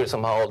 look, here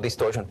somehow this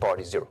torsion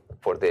part is 0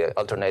 for the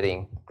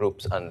alternating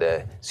groups and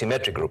the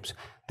symmetric groups.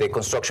 The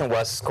construction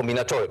was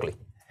combinatorically.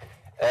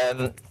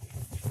 Then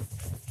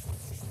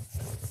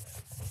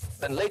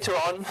later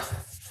on,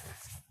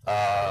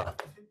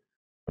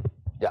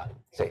 yeah,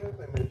 say.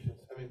 Dimensions.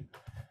 I mean,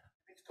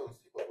 it's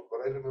conceivable, but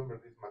I remember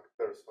this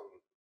McPherson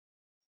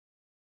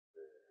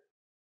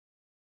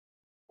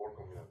born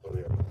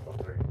combinatorial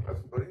subtracting class,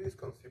 but it is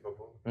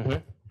conceivable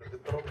that the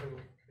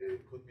problem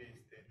could be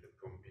stated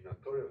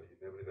combinatorially in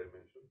every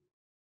dimension.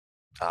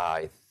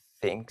 I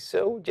think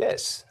so,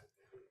 yes.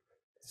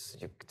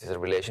 There's a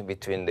relation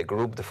between the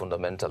group, the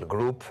fundamental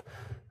group,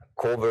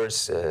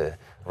 covers,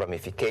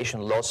 ramification,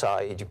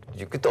 loci.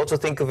 You could also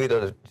think of it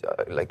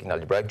like in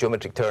algebraic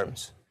geometric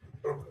terms.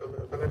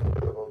 But I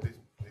thought about this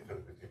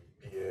difference between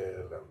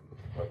PL and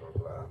blah, blah,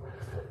 blah.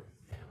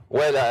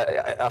 Well,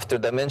 after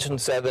dimension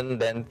 7,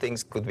 then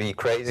things could be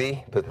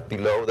crazy, but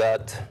below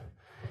that,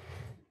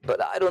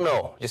 but I don't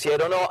know. You see, I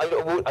don't know.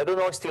 I don't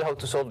know still how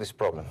to solve this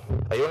problem.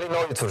 I only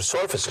know it for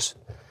surfaces.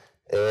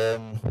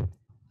 And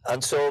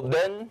so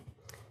then,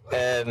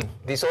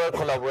 this other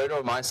collaborator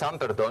of mine,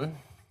 Samperton,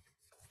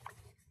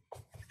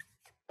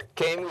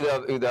 came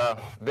with a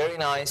very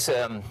nice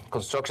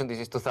construction. This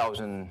is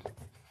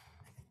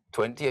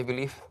 2020, I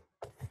believe.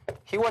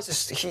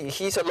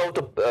 He's a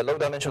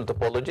low-dimensional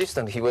topologist,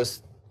 and he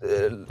was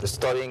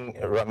studying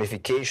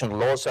ramification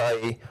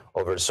loci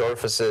over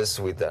surfaces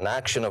with an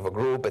action of a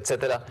group,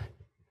 etc.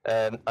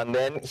 And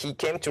then he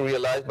came to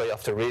realize,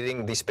 after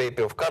reading this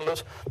paper of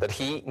Carlos, that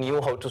he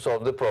knew how to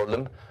solve the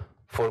problem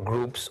for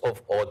groups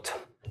of odd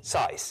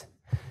size.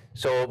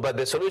 So, but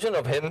the solution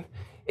of him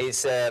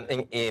is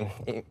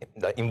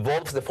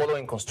involves the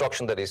following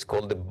construction that is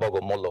called the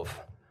Bogomolov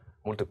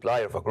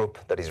multiplier of a group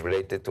that is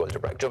related to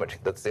algebraic geometry.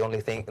 That's the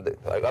only thing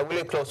I will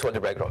get close to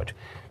algebraic geometry.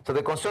 So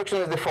the construction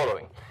is the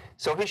following.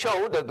 So he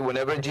showed that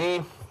whenever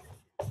G,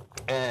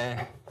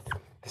 the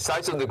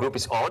size of the group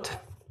is odd,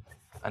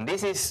 and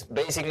this is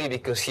basically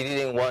because he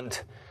didn't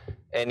want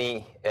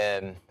any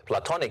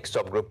Platonic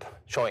subgroup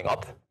showing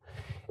up.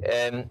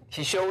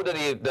 He showed that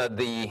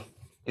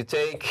you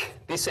take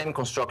this same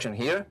construction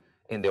here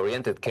in the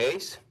oriented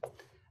case,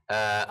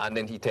 and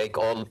then he take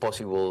all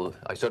possible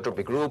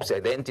isotropic groups,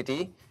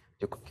 identity,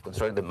 you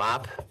construct the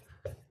map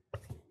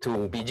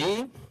to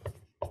BG,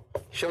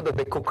 show that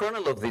the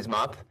co-kernel of this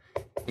map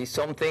is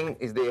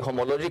the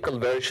homological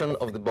version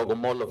of the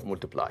Bogomolov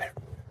multiplier.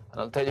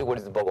 And I'll tell you what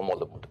is the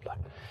Bogomolov multiplier.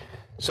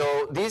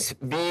 So this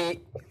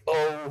BO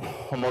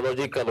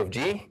homological of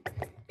G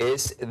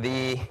is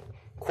the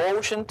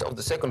quotient of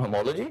the second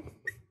homology,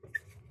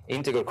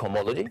 integral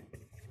homology,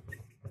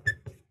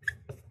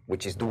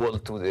 which is dual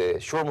to the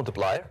Schur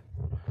multiplier,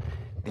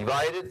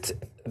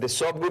 divided the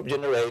subgroup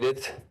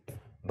generated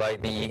by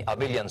the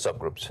abelian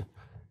subgroups.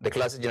 The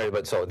class is generated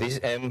by, so this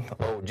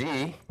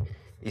MOG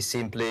is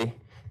simply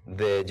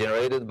the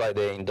generated by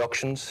the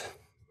inductions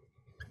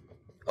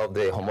of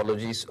the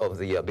homologies of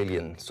the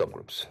abelian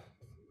subgroups.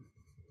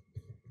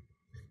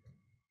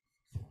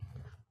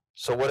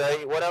 So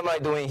what am I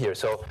doing here?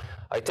 So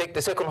I take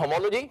the second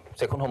homology.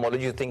 Second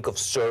homology, you think of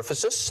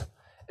surfaces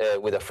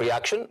with a free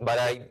action, but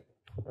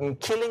I'm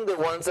killing the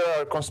ones that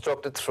are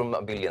constructed from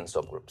abelian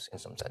subgroups in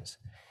some sense.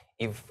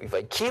 If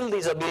I kill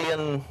these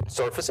abelian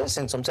surfaces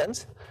in some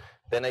sense,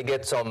 then I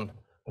get some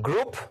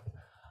group,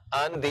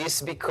 and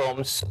this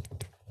becomes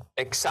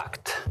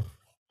exact.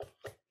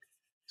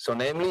 So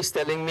namely, it's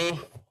telling me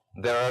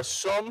there are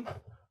some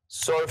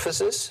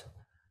surfaces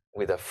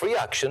with a free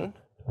action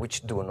which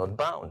do not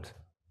bound.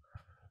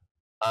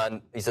 And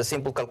it's a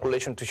simple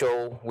calculation to show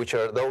which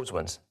are those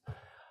ones.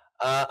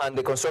 And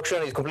the construction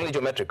is completely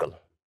geometrical.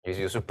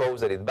 You suppose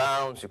that it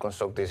bounds, you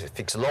construct this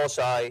fixed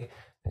loci,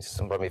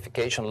 some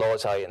ramification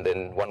loci, and then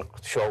one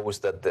shows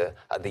that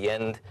at the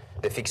end,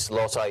 the fixed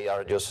loci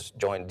are just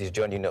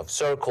disjoining of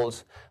circles,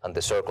 and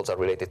the circles are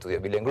related to the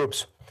abelian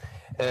groups.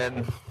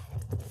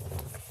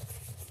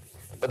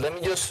 But let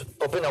me just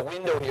open a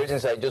window here,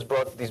 since I just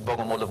brought this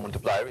Bogomolov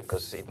multiplier,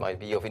 because it might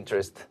be of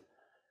interest.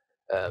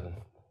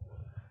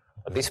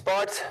 This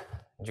part,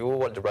 you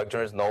algebraic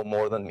journalists know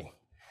more than me.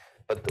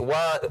 But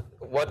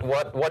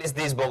what is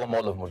this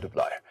Bogomolov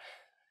multiplier?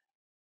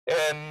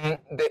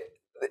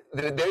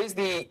 There is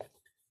the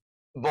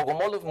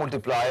Bogomolov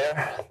multiplier,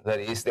 that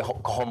is the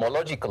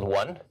homological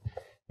one.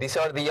 These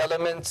are the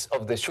elements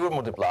of the Schur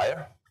multiplier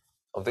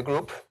of the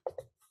group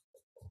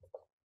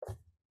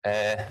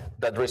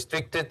that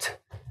restricted,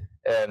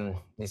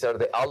 these are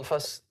the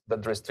alphas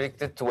that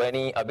restricted to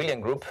any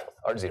abelian group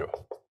are 0.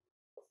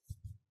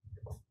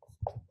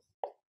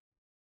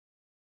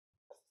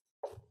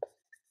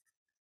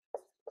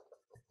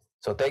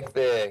 So take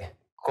the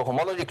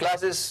cohomology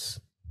classes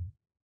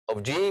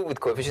of G with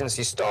coefficient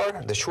C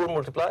star, the Schur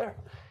multiplier,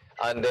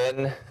 and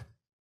then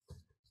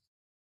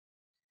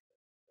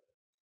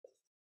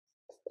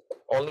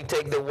only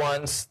take the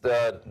ones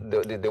that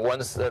the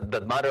ones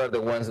that matter are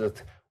the ones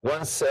that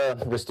once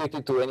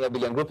restricted to any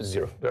abelian group is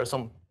 0. There are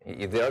some,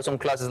 if there are some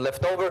classes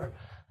left over,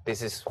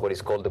 this is what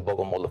is called the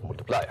Bogomolov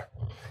multiplier.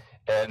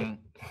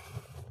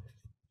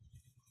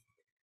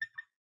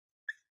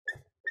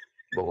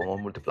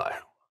 Bogomolov multiplier.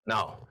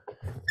 Now,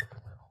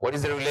 what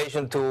is the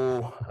relation to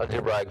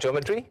algebraic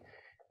geometry?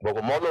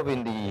 Bogomolov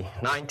in the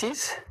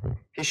 90s,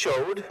 he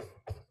showed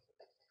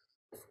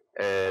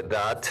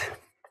that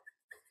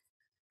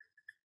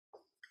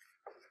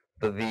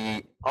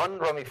the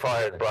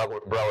unramified Brouwer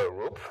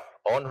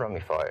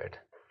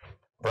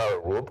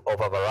group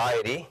of a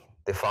variety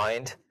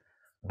defined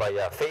by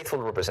a faithful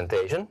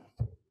representation,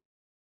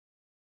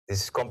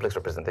 this is complex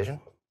representation,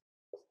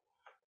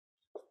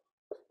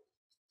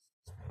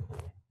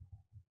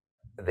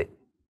 the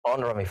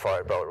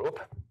unramified Brouwer group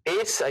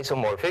is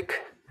isomorphic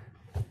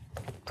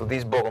to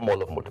this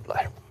Bogomolov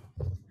multiplier.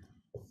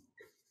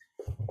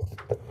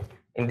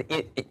 And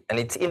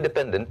it's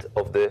independent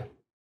of the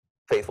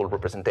faithful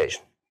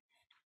representation,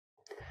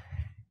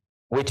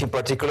 which in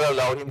particular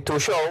allowed him to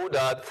show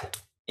that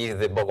if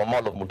the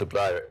Bogomolov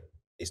multiplier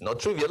is not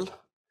trivial,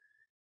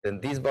 then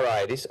these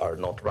varieties are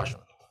not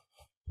rational.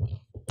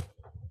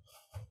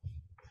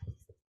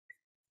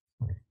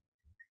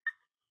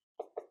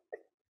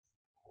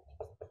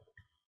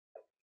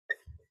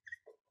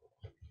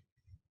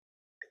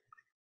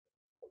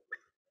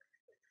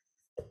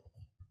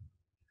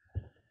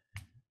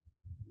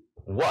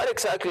 What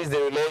exactly is the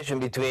relation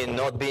between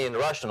not being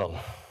rational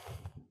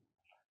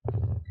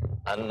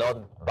and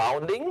not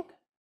bounding?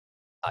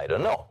 I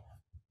don't know.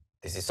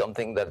 This is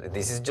something that,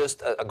 this is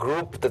just a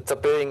group that's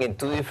appearing in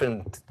two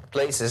different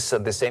places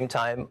at the same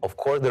time. Of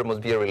course, there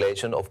must be a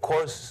relation. Of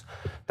course,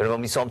 there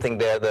must be something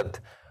there that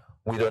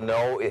we don't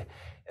know.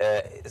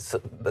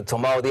 But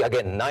somehow,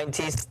 again,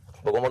 90s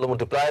Bogomolov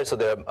multiplier, so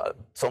there are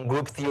some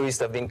group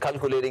theorists have been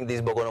calculating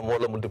this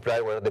Bogomolov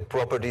multiplier, what are the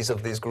properties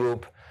of this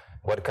group,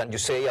 what can you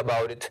say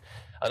about it?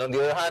 And on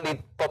the other hand,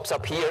 it pops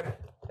up here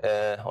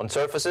on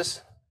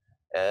surfaces.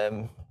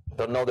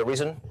 Don't know the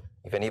reason.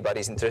 If anybody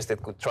is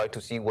interested, could try to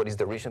see what is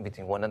the relation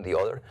between one and the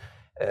other.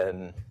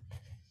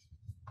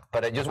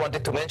 But I just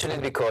wanted to mention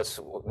it because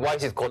why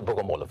is it called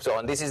Bogomolov? So,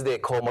 and this is the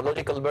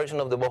cohomological version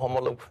of the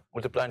Bogomolov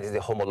multiplier. This is the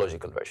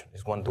homological version.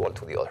 It's one dual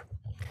to the other.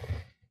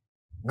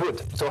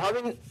 Good. So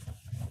having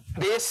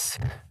this,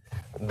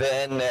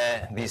 then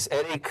this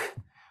Eric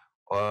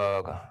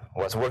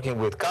was working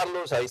with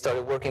Carlos. I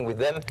started working with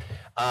them,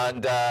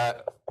 and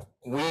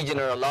we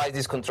generalized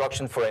this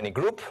construction for any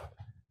group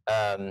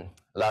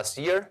last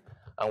year,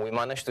 and we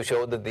managed to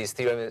show that this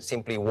theorem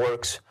simply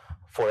works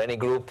for any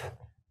group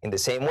in the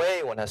same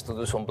way. One has to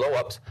do some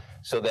blow-ups.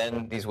 So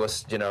then this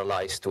was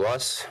generalized to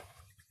us,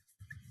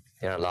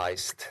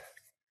 generalized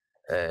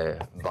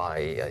by,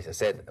 as I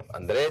said,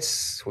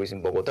 Andres, who is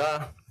in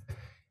Bogota,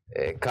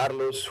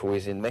 Carlos, who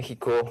is in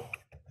Mexico,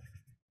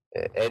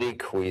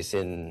 Eric, who is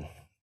in,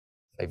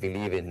 I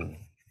believe, in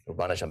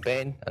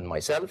Urbana-Champaign, and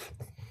myself,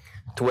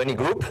 to any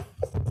group.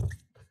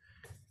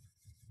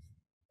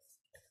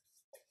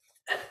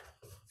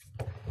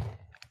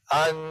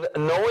 And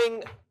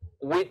knowing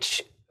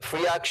which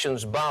free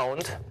actions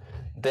bound,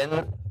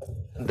 then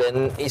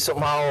is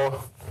somehow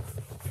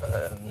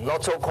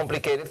not so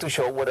complicated to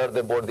show what are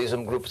the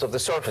Bordism groups of the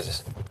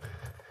surfaces.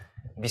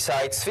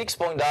 Besides fixed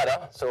point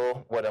data,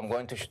 so what I'm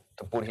going to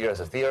put here as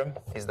a theorem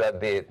is that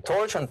the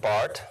torsion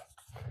part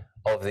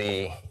of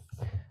the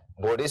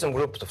Bordism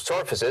groups of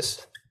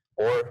surfaces,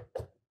 or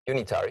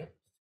unitary,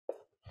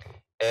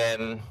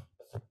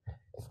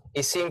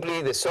 is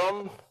simply the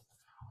sum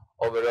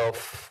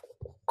of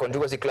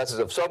conjugacy classes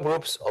of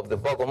subgroups of the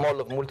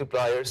Bogomolov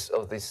multipliers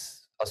of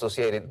these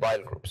associated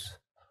Weil groups,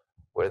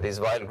 where these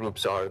Weil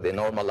groups are the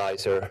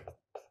normalizer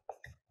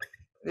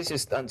this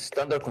is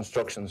standard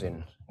constructions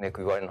in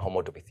equivariant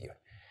homotopy theory.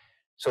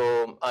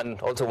 So,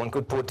 and also one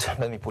could put,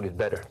 let me put it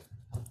better,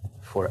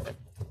 for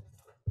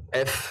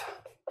F,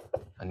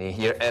 and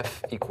here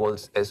F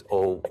equals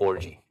SO or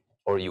G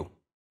or U.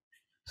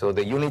 So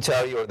the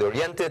unitary or the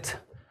oriented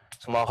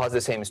somehow has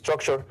the same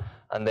structure,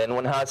 and then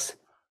one has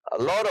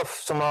a lot of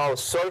somehow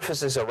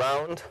surfaces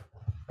around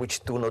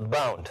which do not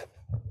bound.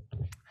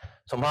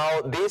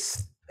 Somehow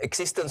this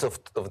existence of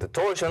the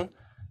torsion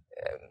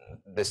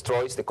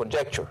destroys the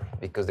conjecture,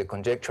 because the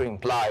conjecture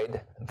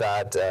implied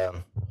that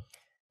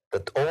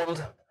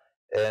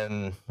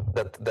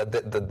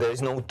that there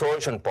is no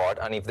torsion part,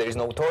 and if there is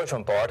no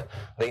torsion part,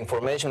 the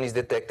information is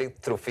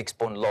detected through fixed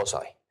point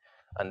loci.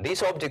 And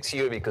these objects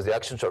here, because the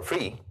actions are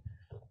free,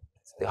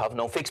 they have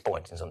no fixed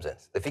points in some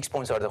sense. The fixed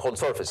points are the whole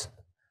surface.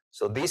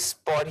 So this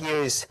part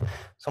here is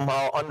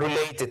somehow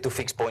unrelated to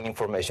fixed point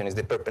information, is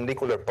the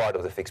perpendicular part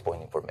of the fixed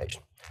point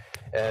information.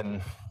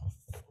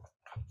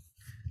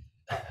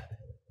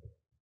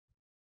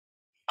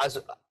 As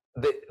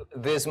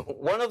there's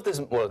one of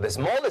the, well, the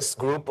smallest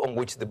group on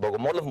which the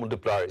Bogomolov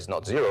multiplier is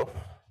not zero,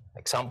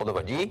 example of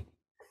a G,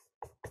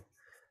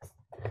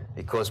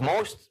 because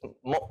most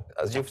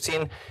as you've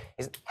seen,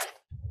 is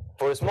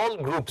for small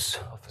groups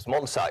of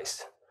small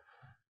size,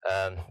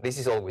 this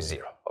is always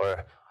zero.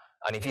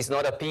 And if it's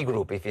not a P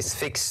group, if it's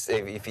fixed,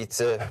 if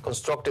it's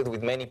constructed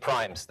with many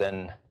primes,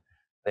 then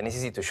it's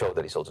easy to show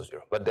that it's also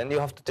zero. But then you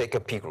have to take a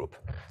P group.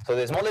 So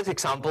the smallest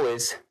example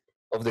is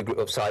of the group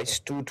of size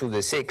 2 to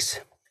the 6,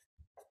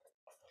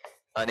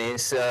 and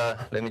is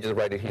let me just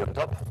write it here on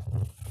top.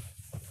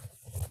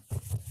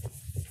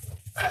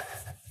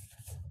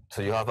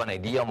 So you have an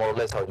idea more or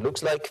less how it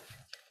looks like.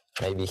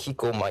 Maybe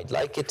Hiko might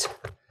like it.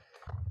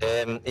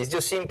 It's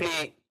just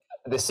simply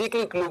the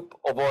cyclic loop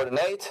of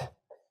ordinate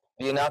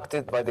being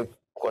acted by the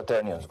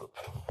quaternions group.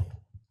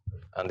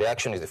 And the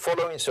action is the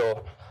following.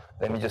 So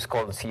let me just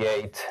call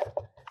C8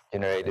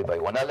 generated by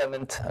one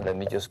element, and let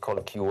me just call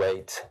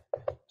Q8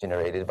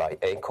 generated by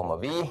A comma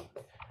B,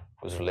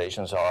 whose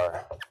relations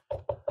are,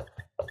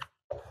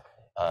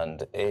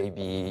 and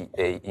AB,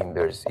 A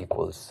inverse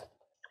equals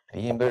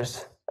B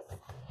inverse.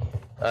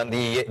 And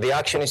the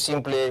action is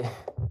simply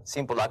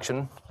simple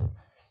action,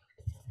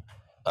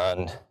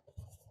 and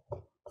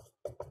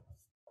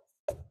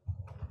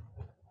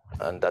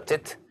that's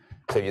it.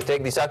 So you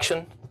take this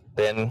action,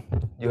 then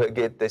you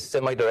get the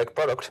semi-direct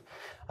product,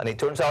 and it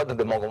turns out that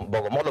the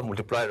Bogomolov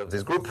multiplier of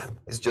this group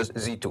is just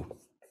Z2.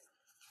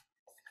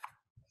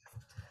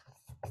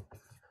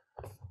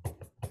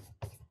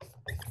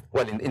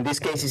 Well, in this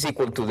case, it's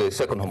equal to the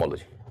second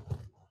homology.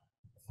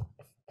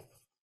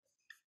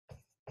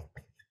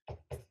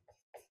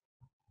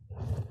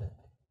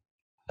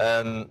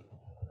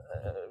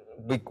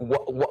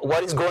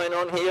 What is going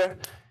on here?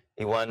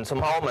 If one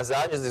somehow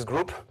massages this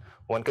group,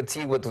 one can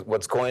see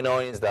what's going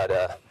on is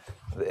that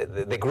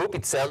the group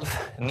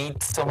itself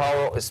needs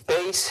somehow a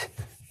space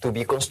to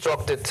be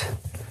constructed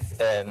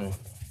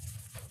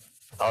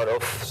out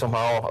of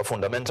somehow a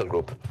fundamental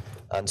group.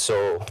 And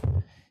so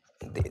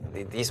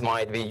this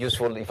might be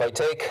useful if I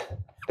take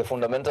the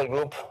fundamental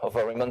group of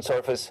a Riemann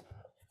surface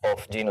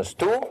of genus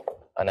 2,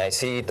 and I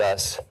see it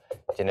as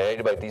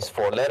generated by these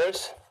 4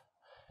 letters.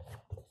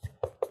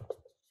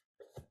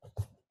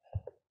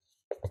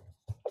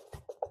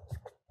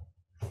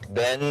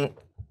 Then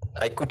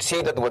I could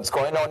see that what's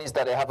going on is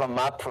that I have a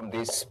map from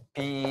this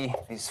P,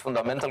 this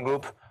fundamental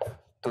group,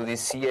 to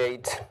this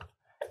C8,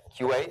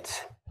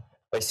 Q8,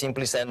 by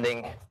simply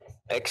sending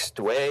X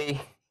to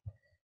A,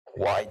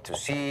 Y to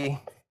C,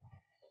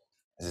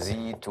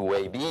 Z to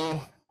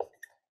AB,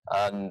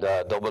 and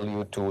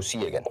W to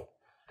C again.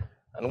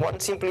 And one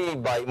simply,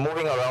 by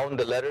moving around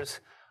the letters,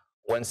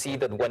 one see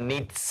that one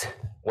needs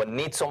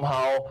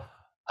somehow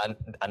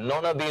a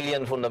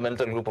non-abelian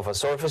fundamental group of a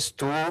surface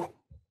to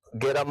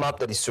get a map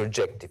that is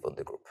surjective on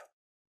the group.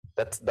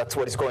 That's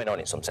what is going on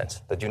in some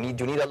sense. That you need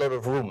a lot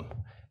of room,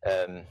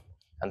 and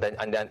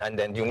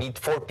then you need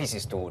 4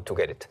 pieces to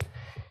get it.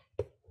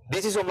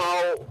 This is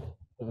somehow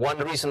one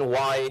reason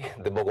why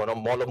the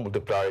Bogomolov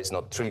multiplier is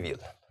not trivial.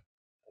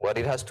 What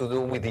it has to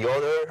do with the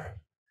other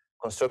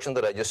construction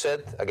that I just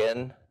said,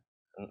 again,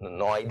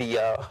 no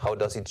idea how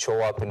does it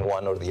show up in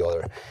one or the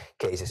other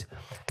cases.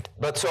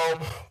 But so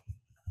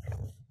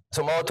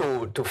somehow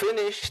to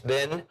finish,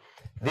 then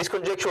this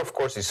conjecture, of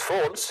course, is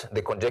false.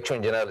 The conjecture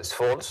in general is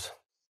false.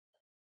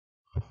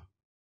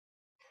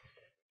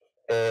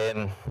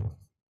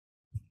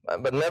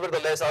 But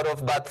nevertheless, out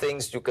of bad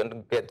things, you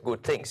can get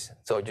good things.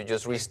 So you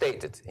just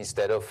restate it.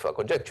 Instead of a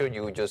conjecture,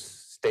 you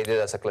just state it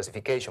as a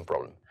classification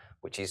problem,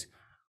 which is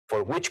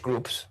for which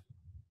groups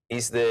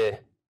is the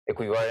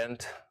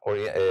equivariant or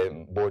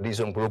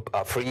Bordism group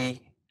a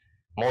free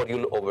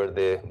module over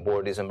the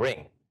Bordism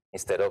ring,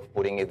 instead of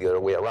putting it the other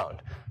way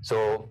around.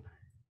 So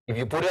if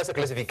you put it as a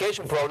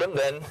classification problem,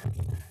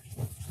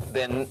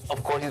 then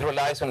of course it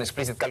relies on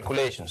explicit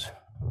calculations.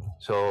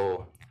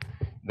 So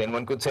then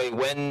one could say,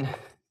 when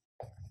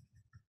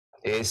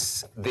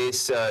is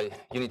this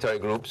unitary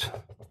groups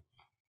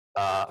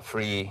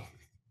free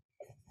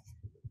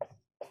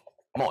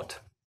mod?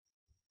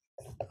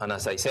 And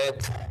as I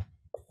said,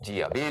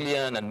 G a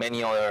billion and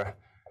many other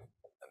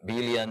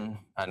billion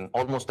and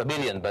almost a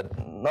billion, but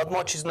not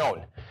much is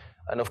known.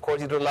 And of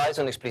course, it relies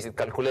on explicit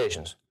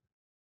calculations.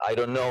 I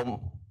don't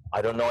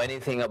know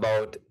anything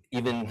about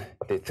even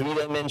the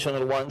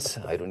three-dimensional ones.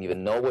 I don't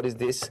even know what is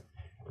this.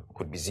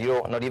 Could be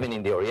zero, not even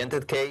in the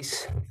oriented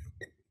case.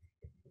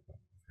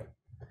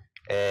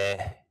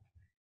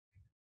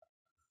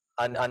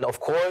 And of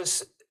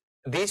course,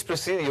 this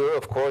procedure,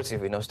 of course,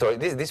 if we know story,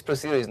 this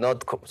procedure is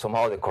not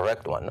somehow the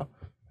correct one, no?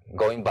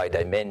 Going by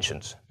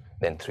dimensions,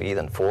 then 3,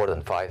 then 4,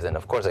 then 5, then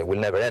of course I will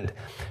never end.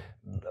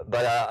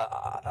 But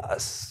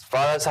as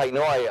far as I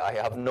know, I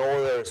have no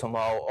other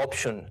somehow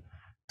option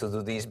to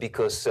do this,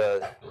 because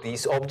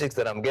these objects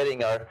that I'm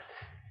getting are,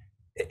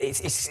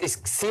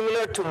 it's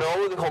similar to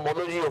know the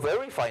homology of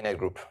every finite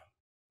group.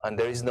 And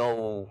there is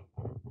no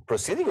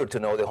procedure to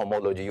know the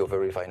homology of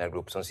every finite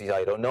group. So since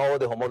I don't know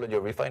the homology of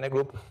every finite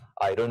group,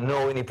 I don't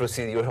know any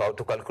procedure how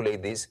to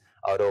calculate this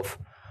out of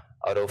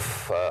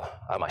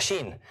a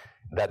machine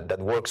that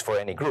works for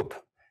any group.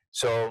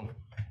 So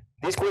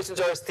these questions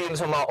are still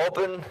somehow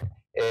open.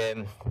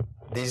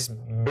 This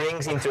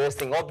brings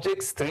interesting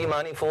objects, 3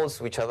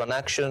 manifolds which have an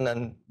action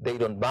and they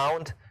don't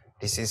bound.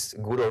 This is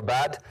good or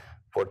bad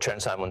for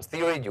Chern-Simons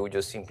theory. You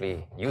just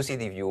simply use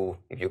it if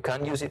you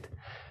can use it.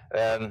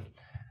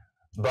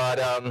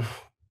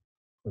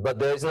 But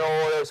there is no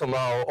other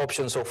somehow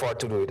option so far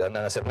to do it. And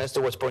as Ernesto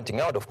was pointing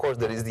out, of course,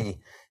 there is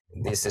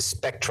this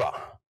spectra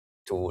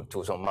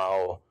to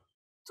somehow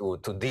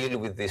to deal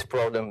with this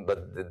problem. But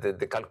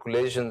the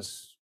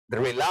calculations, they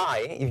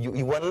rely.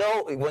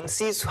 If one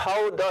sees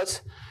how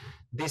does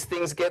these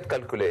things get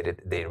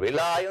calculated, they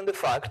rely on the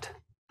fact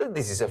that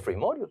this is a free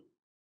module.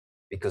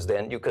 Because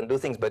then you can do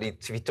things, but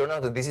if it turns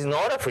out that this is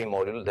not a free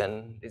module,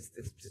 then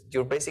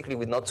you're basically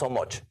with not so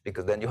much,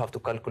 because then you have to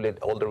calculate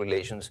all the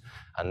relations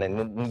and then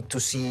you need to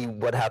see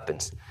what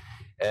happens.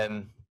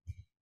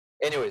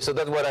 Anyway, so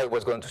that's what I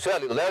was going to say a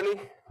little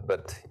early,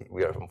 but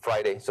we are on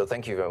Friday, so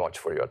thank you very much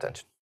for your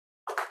attention.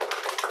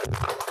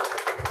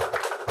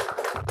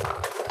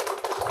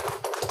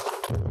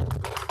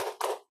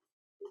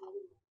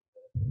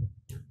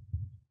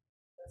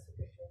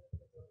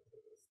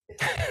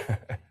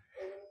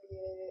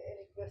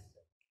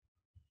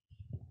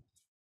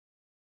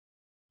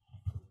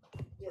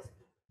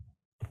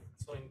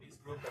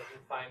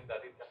 Find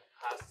that it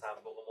has a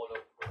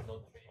homologue but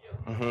not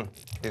trivial.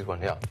 This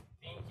one, yeah.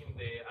 Thinking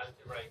the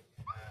algebraic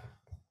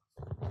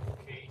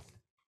case,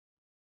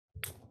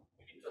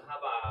 we need to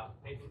have a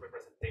native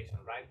representation,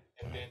 right?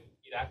 And then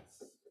it acts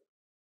to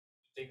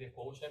take the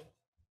quotient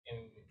and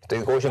take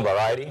the quotient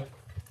variety.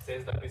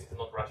 Says that this is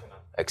not rational.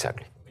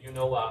 Exactly. Do you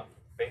know a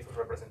basis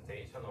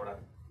representation or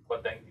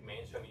what that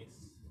dimension is?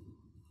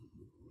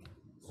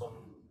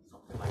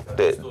 Something like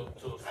that.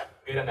 To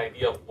get an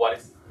idea of what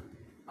is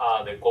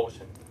the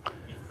quotient.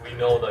 We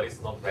know that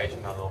it's not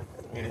rational.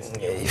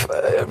 If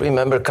I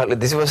remember correctly,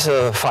 this was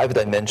a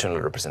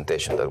 5-dimensional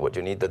representation, that what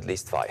you need at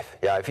least 5.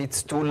 Yeah, if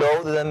it's too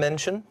low the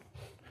dimension,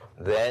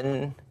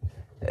 then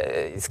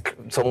it's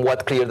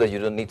somewhat clear that you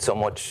don't need so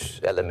much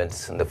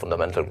elements in the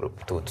fundamental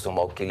group to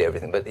somehow kill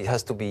everything, but it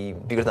has to be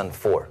bigger than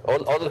 4.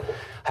 I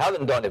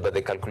haven't done it, but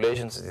the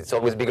calculations, it's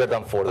always bigger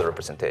than 4, the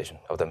representation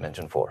of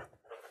dimension 4.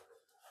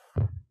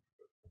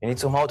 You need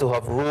somehow to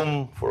have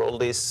room for all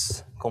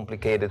these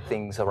complicated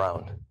things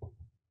around.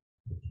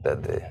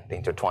 The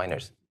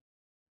intertwiners.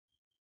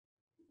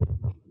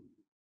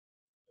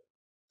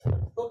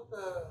 Not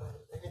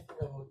anything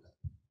about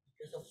the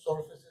case of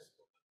surfaces,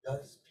 the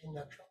spin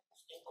action,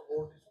 spin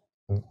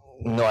Bordism?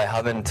 No, I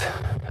haven't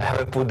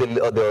put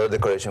the other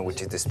decoration,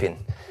 which is the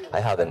spin. I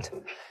haven't.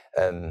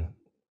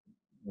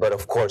 But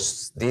of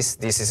course, this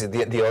is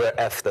the other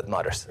F that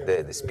matters,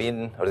 the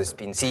spin or the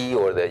spin C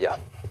or the, yeah.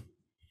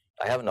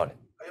 I haven't known it.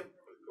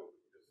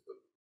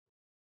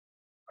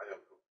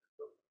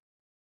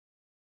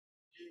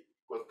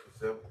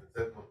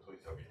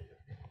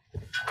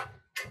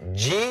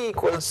 G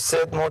equals Z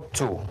mod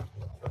 2.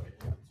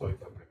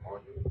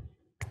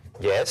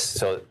 Yes,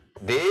 so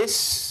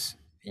this,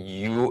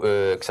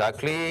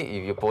 exactly,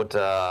 if you put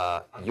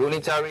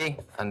unitary,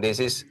 and this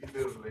is,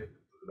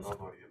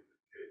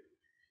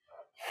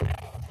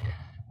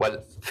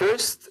 well,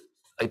 first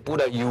I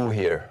put a U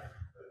here,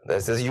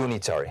 this is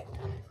unitary.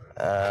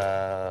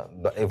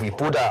 But if we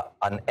put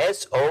an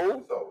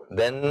SO,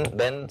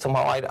 then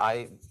somehow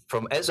I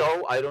from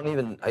SO, I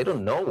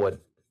don't know what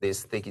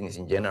this thinking is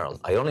in general.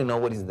 I only know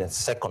what is the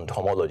second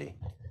homology,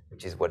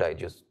 which is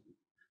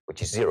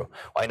which is 0.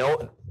 I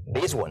know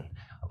this one.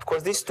 Of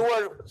course, these two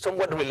are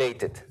somewhat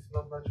related. It's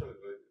not naturally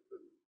related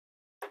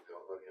to the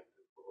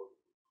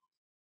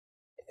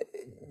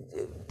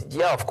unoriented.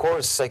 Yeah, of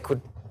course, I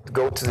could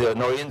go to the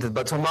unoriented,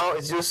 but somehow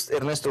it's just,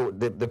 Ernesto,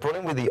 the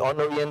problem with the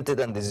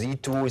unoriented and the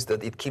Z2 is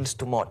that it kills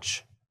too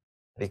much.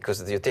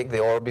 Because you take the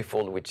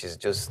orbifold, which is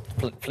just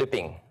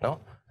flipping,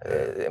 no?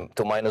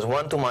 To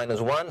 -1 to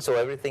 -1, so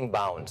everything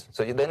bounds.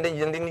 So you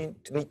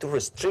need to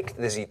restrict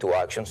the Z2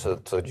 action so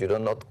you do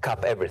not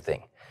cap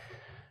everything.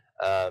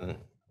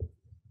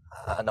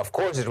 And of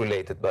course it's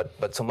related,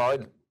 but somehow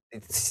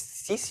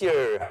it's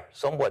easier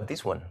somewhat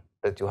this one,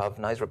 that you have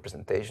nice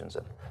representations.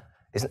 And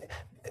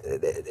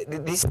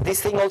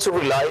this thing also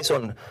relies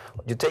on,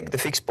 you take the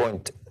fixed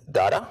point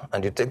data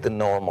and you take the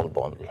normal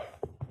bundle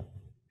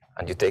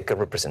and you take a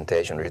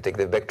representation, or you take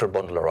the vector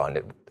bundle around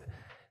it.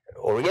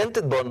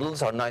 Oriented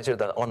bundles are nicer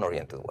than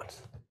unoriented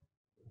ones.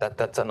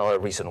 That's another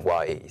reason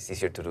why it's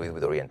easier to do it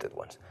with oriented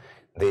ones.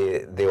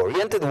 The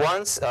oriented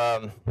ones,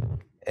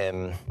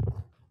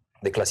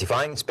 the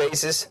classifying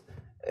spaces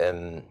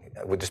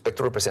with respect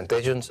to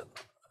representations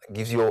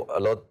gives you a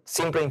lot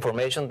simpler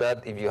information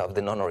than if you have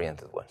the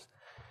non-oriented ones.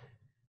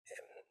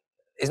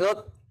 It's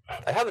not,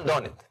 I haven't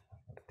done it.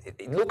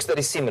 It looks that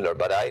it's similar,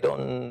 but I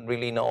don't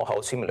really know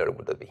how similar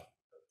would that be.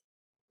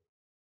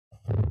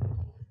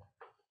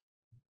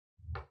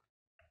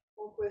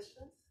 More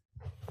questions?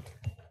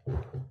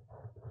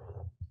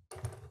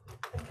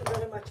 Thank you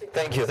very much.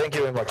 Thank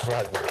you very much for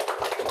having me.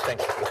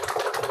 Thank you.